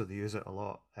 Right. So they use it a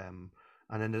lot. And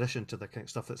in addition to the kind of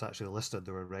stuff that's actually listed,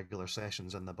 there were regular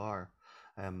sessions in the bar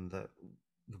that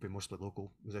would be mostly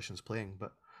local musicians playing,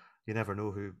 but you never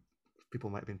know who people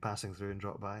might have been passing through and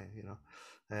drop by,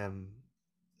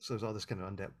 So there's all this kind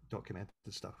of undocumented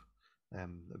stuff.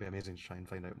 It'd be amazing to try and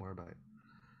find out more about.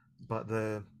 But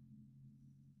a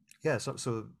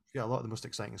lot of the most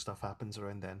exciting stuff happens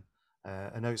around then.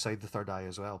 And outside the Third Eye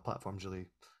as well, Platform's really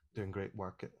doing great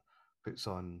work. It puts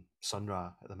on Sun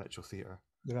Ra at the Mitchell Theatre.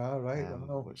 Yeah, right.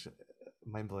 Which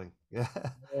mind-blowing. Yeah.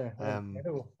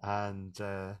 And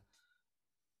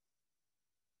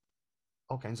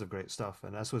all kinds of great stuff.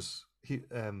 And this was the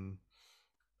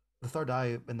Third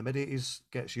Eye in the mid-80s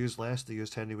gets used less. They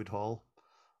used Henrywood Hall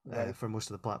for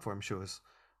most of the Platform shows.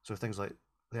 So they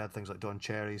had things like Don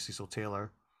Cherry, Cecil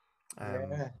Taylor.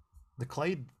 The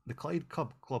Clyde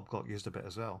Club got used a bit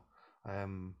as well.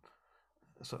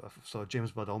 So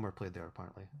James Bud Ulmer played there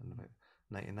apparently in about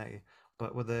 1990.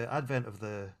 But with the advent of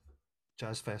the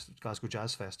Glasgow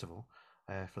Jazz Festival,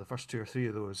 for the first 2 or 3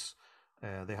 of those,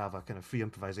 they have a kind of free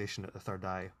improvisation at the Third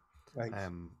Eye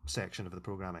section of the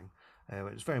programming,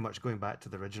 which is very much going back to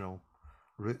the original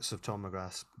roots of Tom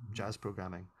McGrath's jazz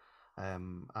programming.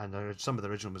 And there are some of the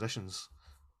original musicians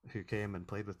who came and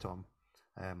played with Tom.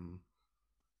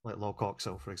 Like Lol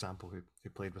Coxhill, for example, who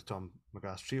played with Tom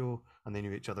McGrath's trio, and they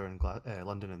knew each other in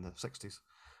London in the 60s.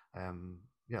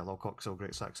 Lol Coxhill,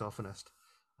 great saxophonist.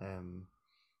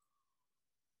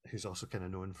 who's also kind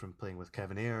of known from playing with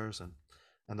Kevin Ayers, and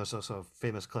there's also a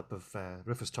famous clip of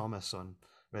Rufus Thomas on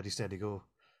Ready Steady Go,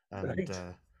 and Right.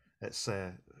 it's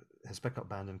his pickup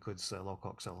band includes Lol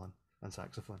Coxhill and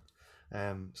saxophone.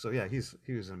 So yeah,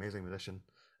 he was an amazing musician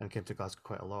and came to Glasgow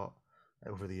quite a lot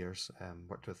over the years.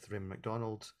 Worked with Raymond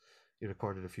MacDonald. He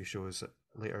recorded a few shows at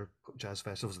later jazz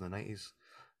festivals in the 90s,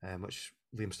 which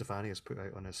Liam Stefani has put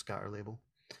out on his Scatter label.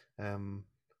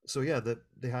 So yeah,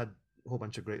 they had a whole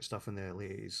bunch of great stuff in the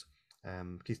late 80s.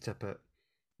 Keith Tippett,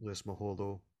 Louis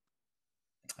Moholo,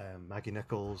 Maggie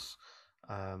Nichols,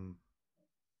 um,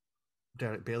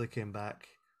 Derek Bailey came back,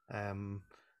 and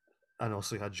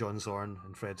also you had John Zorn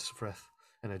and Fred Frith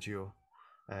in a duo.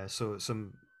 So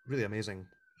some really amazing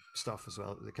stuff as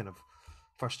well. The kind of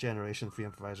first generation free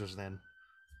improvisers, then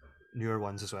newer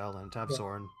ones as well. And Tab Yeah.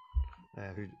 Zorn,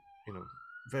 who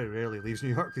very rarely leaves New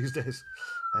York these days.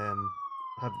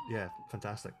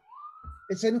 Fantastic.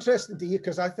 It's interesting to hear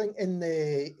because I think in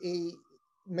the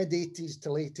mid 80s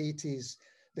to late 80s,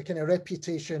 the kind of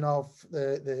reputation of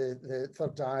the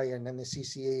Third Eye and then the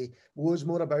CCA was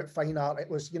more about fine art. It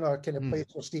was, a kind of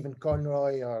place for Stephen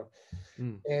Conroy or,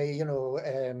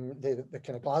 the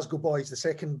kind of Glasgow boys, the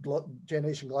second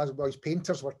generation Glasgow boys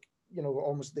painters were,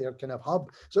 almost their kind of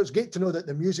hub. So it's great to know that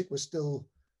the music was still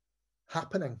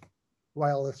happening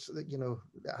while it's, it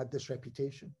had this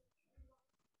reputation.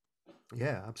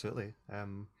 Yeah, absolutely.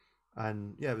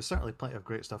 And yeah, it was certainly plenty of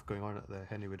great stuff going on at the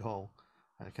Henrywood Hall.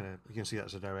 You can see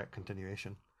that's a direct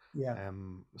continuation. Yeah.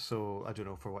 So I don't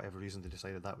know, for whatever reason they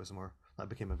decided that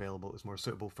became available. It was more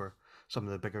suitable for some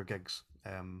of the bigger gigs,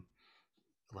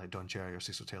 like Don Cherry or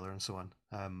Cecil Taylor and so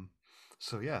on.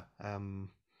 So yeah.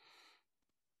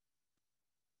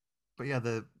 But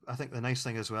yeah, I think the nice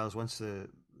thing as well is once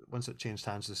it changed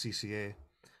hands to the CCA,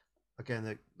 again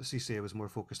the CCA was more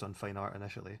focused on fine art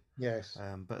initially. Yes.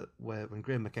 But when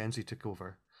Graham Mackenzie took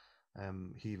over,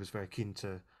 he was very keen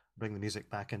to bring the music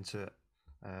back into it,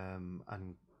 and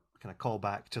kind of call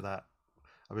back to that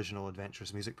original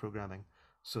adventurous music programming.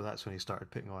 So that's when he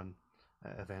started putting on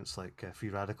events like Free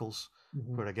Radicals,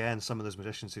 where again some of those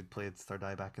musicians who'd played Third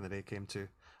Eye back in the day came to,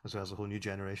 as well as a whole new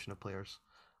generation of players.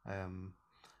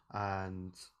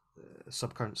 And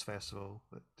Subcurrents Festival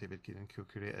that David Keenan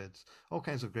co-curated, all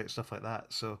kinds of great stuff like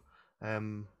that. So,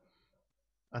 and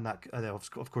that,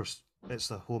 of course, it's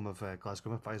the home of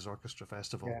Glasgow Improvisers Orchestra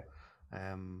Festival. Yeah.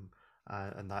 And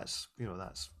that's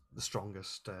that's the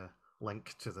strongest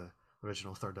link to the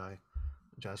original Third Eye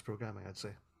jazz programming, I'd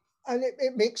say. And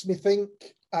it makes me think,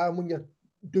 when you're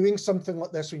doing something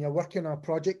like this, when you're working on a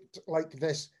project like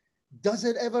this, does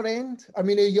it ever end? I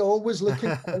mean, are you always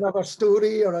looking for another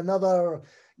story or another,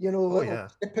 little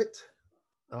snippet?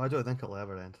 Oh, I don't think it'll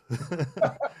ever end,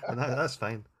 and that's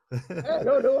fine.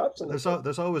 No, absolutely.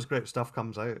 There's always great stuff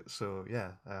comes out. So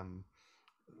yeah,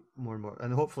 more and more,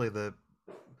 and hopefully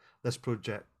this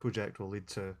project will lead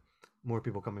to more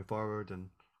people coming forward and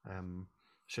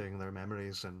sharing their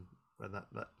memories, and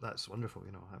that's wonderful.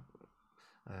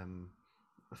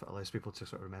 If it allows people to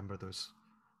sort of remember those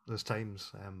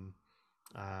times,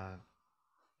 and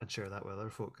share that with other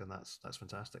folk, and that's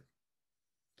fantastic.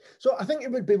 So I think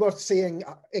it would be worth saying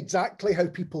exactly how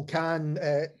people can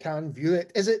view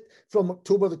it. Is it from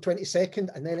October the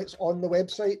 22nd and then it's on the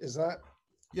website? Is that?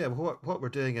 Yeah, what we're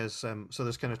doing is, so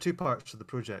there's kind of two parts to the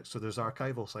project. So there's the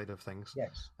archival side of things.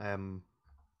 Yes. And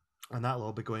that'll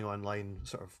all be going online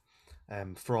sort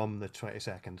of from the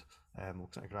 22nd. We'll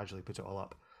kind of gradually put it all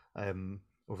up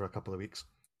over a couple of weeks.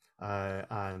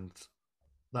 And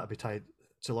that'll be tied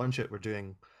to launch it. We're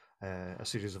doing a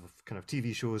series of kind of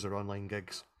TV shows or online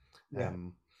gigs. Yeah.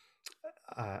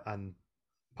 And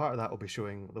part of that will be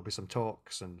showing, there'll be some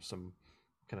talks and some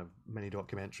kind of mini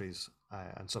documentaries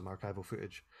and some archival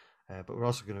footage. But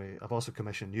I've also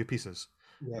commissioned new pieces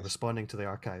responding to the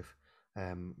archive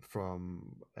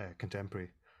from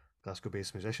contemporary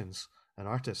Glasgow-based musicians and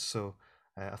artists. So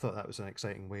I thought that was an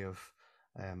exciting way of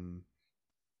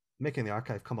making the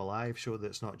archive come alive, show that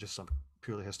it's not just some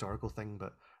purely historical thing,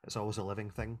 but it's always a living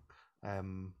thing.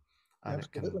 And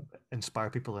Absolutely. It can inspire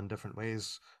people in different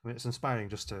ways. I mean, it's inspiring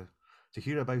just to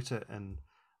hear about it and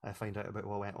find out about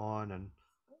what went on, and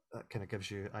that kind of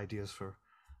gives you ideas for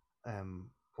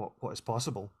what is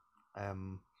possible.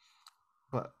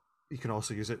 But you can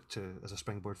also use it as a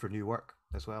springboard for new work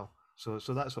as well. So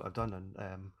that's what I've done,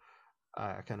 and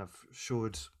I kind of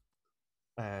showed.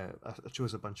 I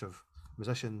chose a bunch of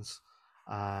musicians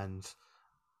and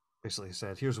basically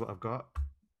said, "Here's what I've got.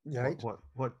 Right.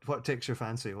 What takes your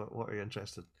fancy? What are you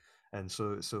interested?" And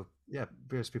so yeah,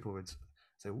 various people would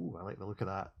say, "Oh, I like the look of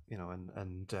that,"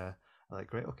 and I like,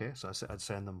 great, okay. So I'd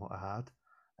send them what I had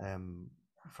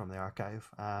from the archive,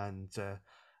 and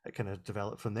it kind of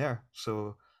developed from there.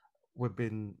 So we've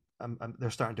been they're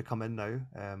starting to come in now.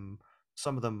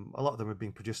 Some of them, a lot of them, are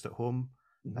being produced at home,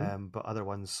 but other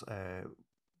ones,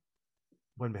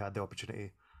 when we had the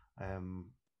opportunity,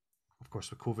 of course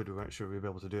with COVID, we weren't sure we'd be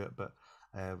able to do it, but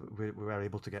we were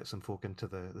able to get some folk into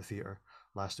the theatre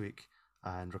last week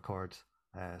and record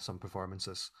some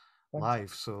performances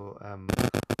live. So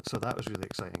so that was really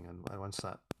exciting, and once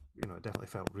that, you know, it definitely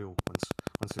felt real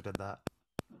once we did that.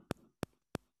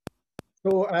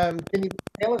 So can you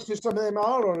tell us who some of them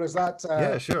are, or is that?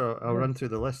 Yeah, sure. I'll run through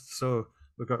the list. So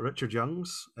we've got Richard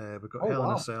Youngs, we've got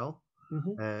Helena Sell,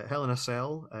 Helena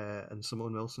Sell, and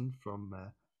Simone Wilson from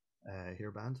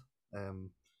Hair Band,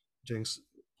 doing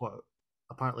what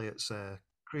apparently it's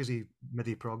crazy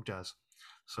MIDI prog jazz.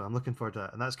 So I'm looking forward to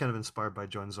that, and that's kind of inspired by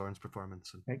John Zorn's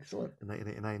performance in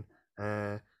 1989.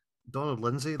 Donald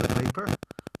Lindsay, the piper,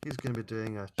 he's going to be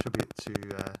doing a tribute to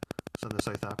some of the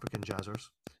South African jazzers,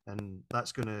 and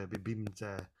that's going to be beamed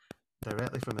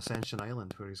directly from Ascension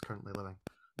Island, where he's currently living.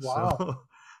 Wow!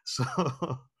 So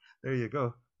there you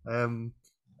go. We've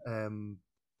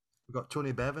got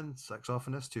Tony Bevan,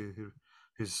 saxophonist,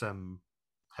 who's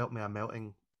Help Me I'm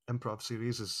Melting improv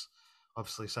series has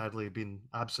obviously sadly been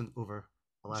absent over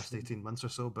the last 18 months or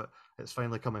so, but it's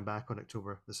finally coming back on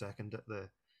October the 2nd at the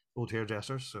Old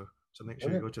Hairdressers, so make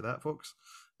sure you go to that, folks.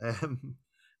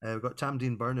 We've got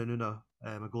Tamdeen Byrne and Una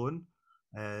McGlowan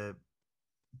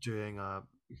doing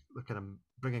kind of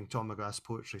bringing Tom McGrath's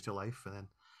poetry to life, and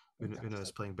then Una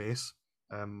is playing bass.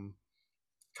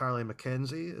 Carly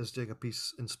McKenzie is doing a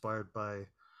piece inspired by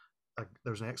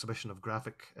there's an exhibition of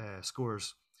graphic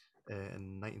scores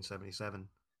in 1977.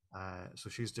 So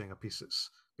she's doing a piece that's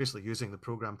basically using the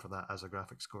program for that as a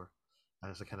graphic score,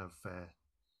 and it's a kind of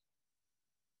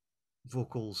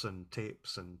vocals and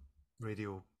tapes and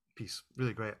radio piece.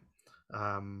 Really great.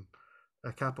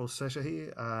 Kapil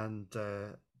Seshahi and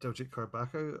Diljit Kaur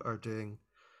are doing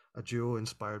a duo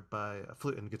inspired by a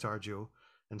flute and guitar duo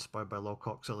inspired by Law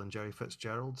Coxhill and Jerry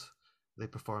Fitzgerald. They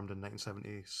performed in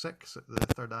 1976 at the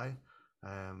Third Eye.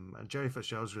 And Jerry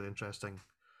Fitzgerald's really interesting.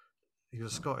 He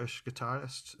was a Scottish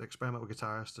guitarist, experimental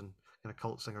guitarist, and kind of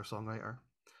cult singer-songwriter.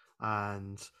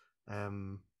 And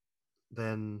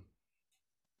then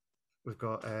we've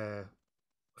got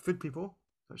Food People,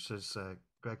 which is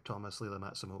Greg Thomas, Leila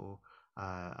Matsumoto,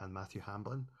 and Matthew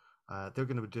Hamblin. They're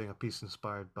going to be doing a piece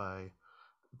inspired by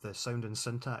the Sound and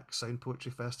Syntax Sound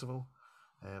Poetry Festival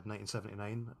of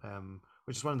 1979,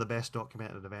 which is one of the best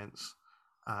documented events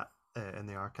in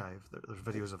the archive. There's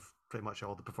videos of pretty much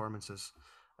all the performances,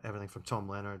 everything from Tom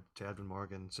Leonard to Edwin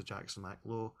Morgan to Jackson Mac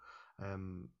Lowe.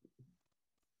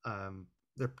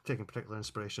 They're taking particular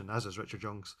inspiration, as is Richard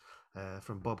Youngs,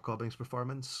 from Bob Cobbing's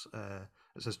performance.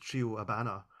 It says Trio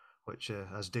Abana, which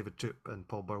has David Toop and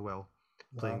Paul Burwell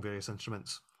playing various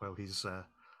instruments while he's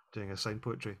doing his sound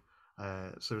poetry.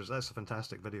 So that's a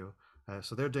fantastic video.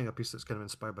 So they're doing a piece that's kind of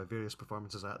inspired by various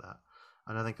performances at that.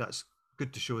 And I think that's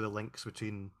good to show the links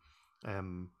between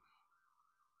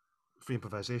free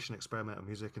improvisation, experimental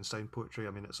music, and sound poetry.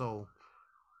 I mean, it's all,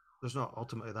 there's not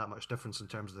ultimately that much difference in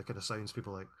terms of the kind of sounds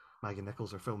people like Maggie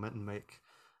Nichols or Phil Minton make,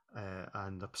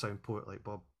 and a sound poet like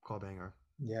Bob Cobbing or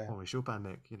Henri Chopin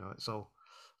make. You know, it's all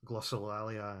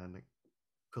glossolalia and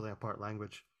pulling apart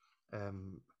language.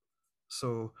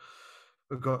 So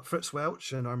we've got Fritz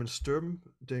Welch and Armin Sturm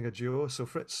doing a duo. So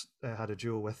Fritz had a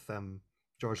duo with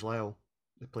George Lyle.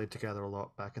 They played together a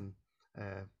lot back in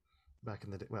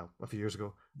the day, well, a few years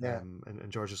ago. In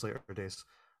George's later days,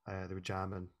 they would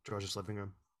jam in George's living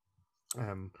room.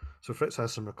 So Fritz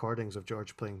has some recordings of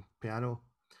George playing piano.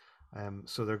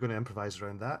 So they're going to improvise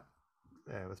around that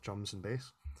with drums and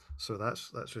bass. So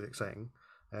that's really exciting.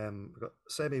 We've got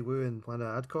Semi Wu and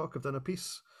Lana Adcock have done a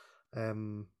piece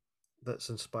that's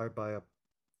inspired by a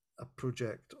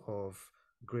project of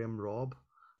Graham Robb,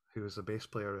 who was a bass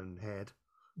player in Head,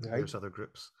 and various other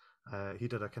groups. He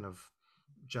did a kind of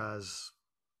jazz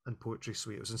and poetry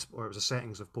suite. It was a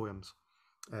settings of poems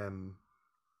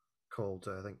called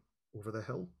I think Over the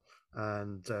Hill,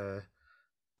 and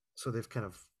so they've kind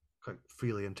of quite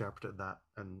freely interpreted that,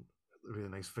 and a really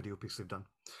nice video piece they've done.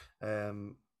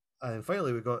 And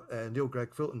finally, we've got Neil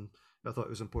Greg Fulton. I thought it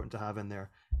was important to have in there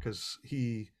because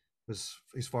he's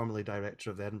formerly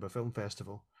director of the Edinburgh Film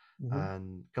Festival,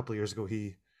 and a couple of years ago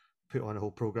he put on a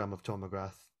whole program of Tom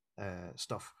McGrath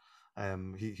stuff.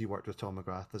 He worked with Tom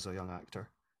McGrath as a young actor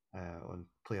on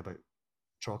Play About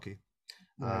Chalky,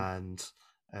 and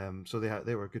so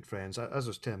they were good friends, as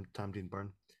was Tamdeen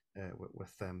Byrne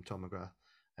with Tom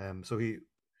McGrath. So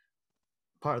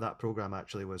part of that program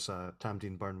actually was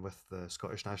Tamdeen Byrne with the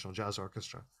Scottish National Jazz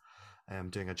Orchestra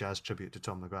doing a jazz tribute to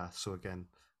Tom McGrath. So again,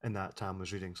 in that, Tam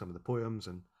was reading some of the poems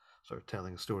and sort of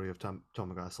telling a story of Tom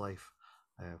McGrath's life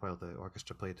while the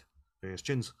orchestra played various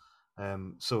tunes.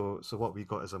 So what we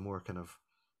got is a more kind of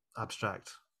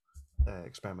abstract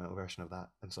experimental version of that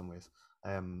in some ways.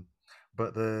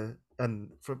 But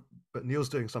Neil's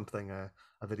doing something a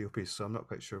video piece, so I'm not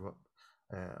quite sure what.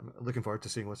 I'm looking forward to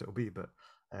seeing what it will be, but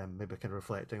maybe kind of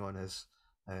reflecting on his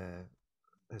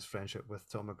friendship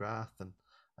with Tom McGrath, and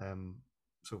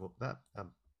so that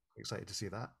I'm excited to see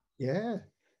that. Yeah,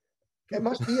 it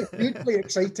must be a hugely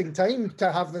exciting time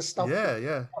to have this stuff.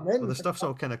 Yeah. Well, the stuff's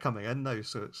all kind of coming in now,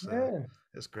 so it's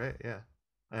great. Yeah.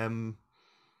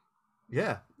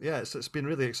 It's been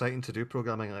really exciting to do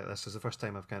programming like this. It's the first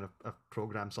time I've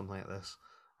programmed something like this,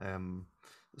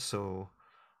 so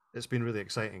it's been really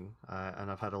exciting,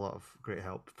 and I've had a lot of great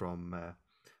help from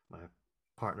my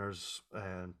partners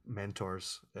and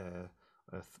mentors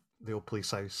with the Old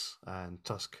Police House and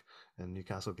Tusk and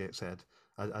Newcastle Gateshead.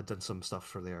 I'd done some stuff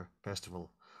for their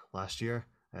festival last year.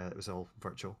 It was all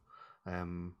virtual,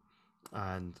 and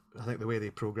I think the way they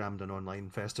programmed an online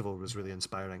festival was really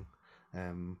inspiring.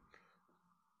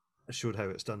 It showed how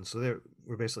it's done. So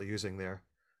we're basically using their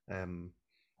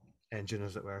engine,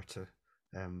 as it were, to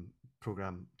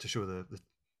program, to show the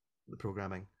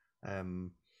programming,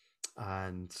 and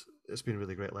it's been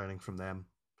really great learning from them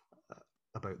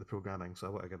about the programming. So I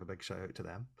want to give a big shout out to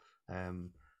them,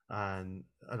 and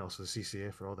also the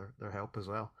CCA for all their help as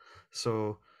well.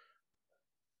 So,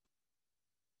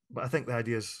 but I think the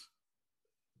idea is,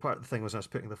 part of the thing was, when I was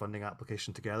putting the funding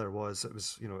application together, it was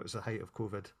the height of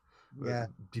COVID. Yeah.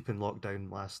 Deep in lockdown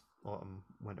last autumn,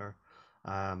 winter,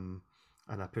 and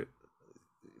I put,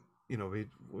 we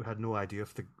had no idea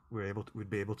if we'd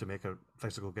be able to make a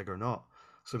physical gig or not.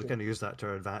 So we kind of used that to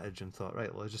our advantage and thought,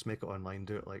 right, well, let's just make it online,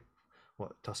 do it like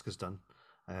what Tusk has done,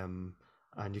 and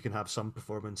you can have some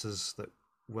performances that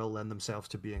will lend themselves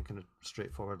to being kind of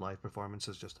straightforward live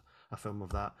performances, just a film of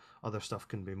that. Other stuff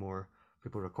can be more,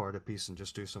 people record a piece and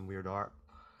just do some weird art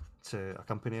to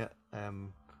accompany it.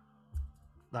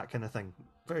 That kind of thing,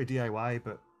 very DIY,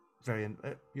 but very,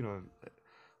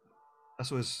 I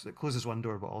suppose it closes one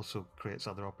door, but also creates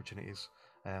other opportunities,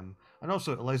 and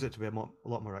also it allows it to be a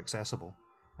lot more accessible,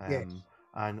 and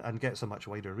gets a much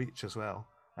wider reach as well.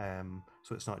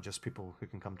 So it's not just people who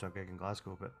can come to a gig in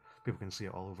Glasgow, but people can see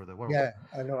it all over the world. Yeah,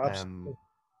 I know, absolutely.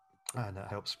 And it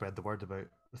helps spread the word about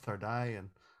the Third Eye,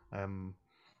 and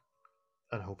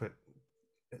I hope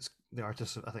it's the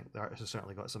artists. I think the artists have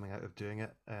certainly got something out of doing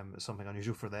it. It's something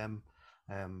unusual for them.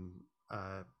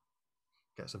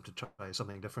 Gets them to try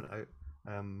something different out.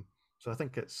 So I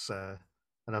think it's,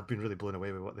 and I've been really blown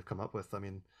away with what they've come up with. I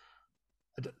mean,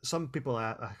 some people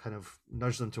I kind of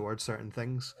nudge them towards certain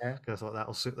things because I thought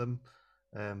that'll suit them,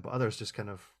 but others just kind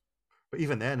of. But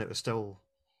even then, it was still,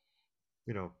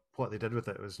 what they did with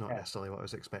it was not necessarily what I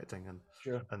was expecting, and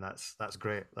that's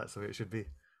great. That's the way it should be.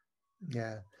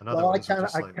 Yeah. Well, I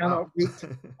cannot wait.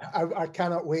 I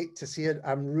cannot wait to see it.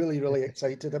 I'm really, really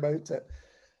excited about it.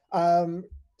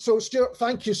 So Stuart,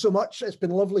 thank you so much. It's been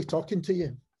lovely talking to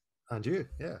you. And you,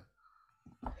 yeah.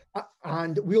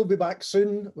 And we'll be back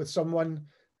soon with someone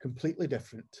completely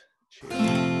different.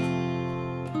 Cheers.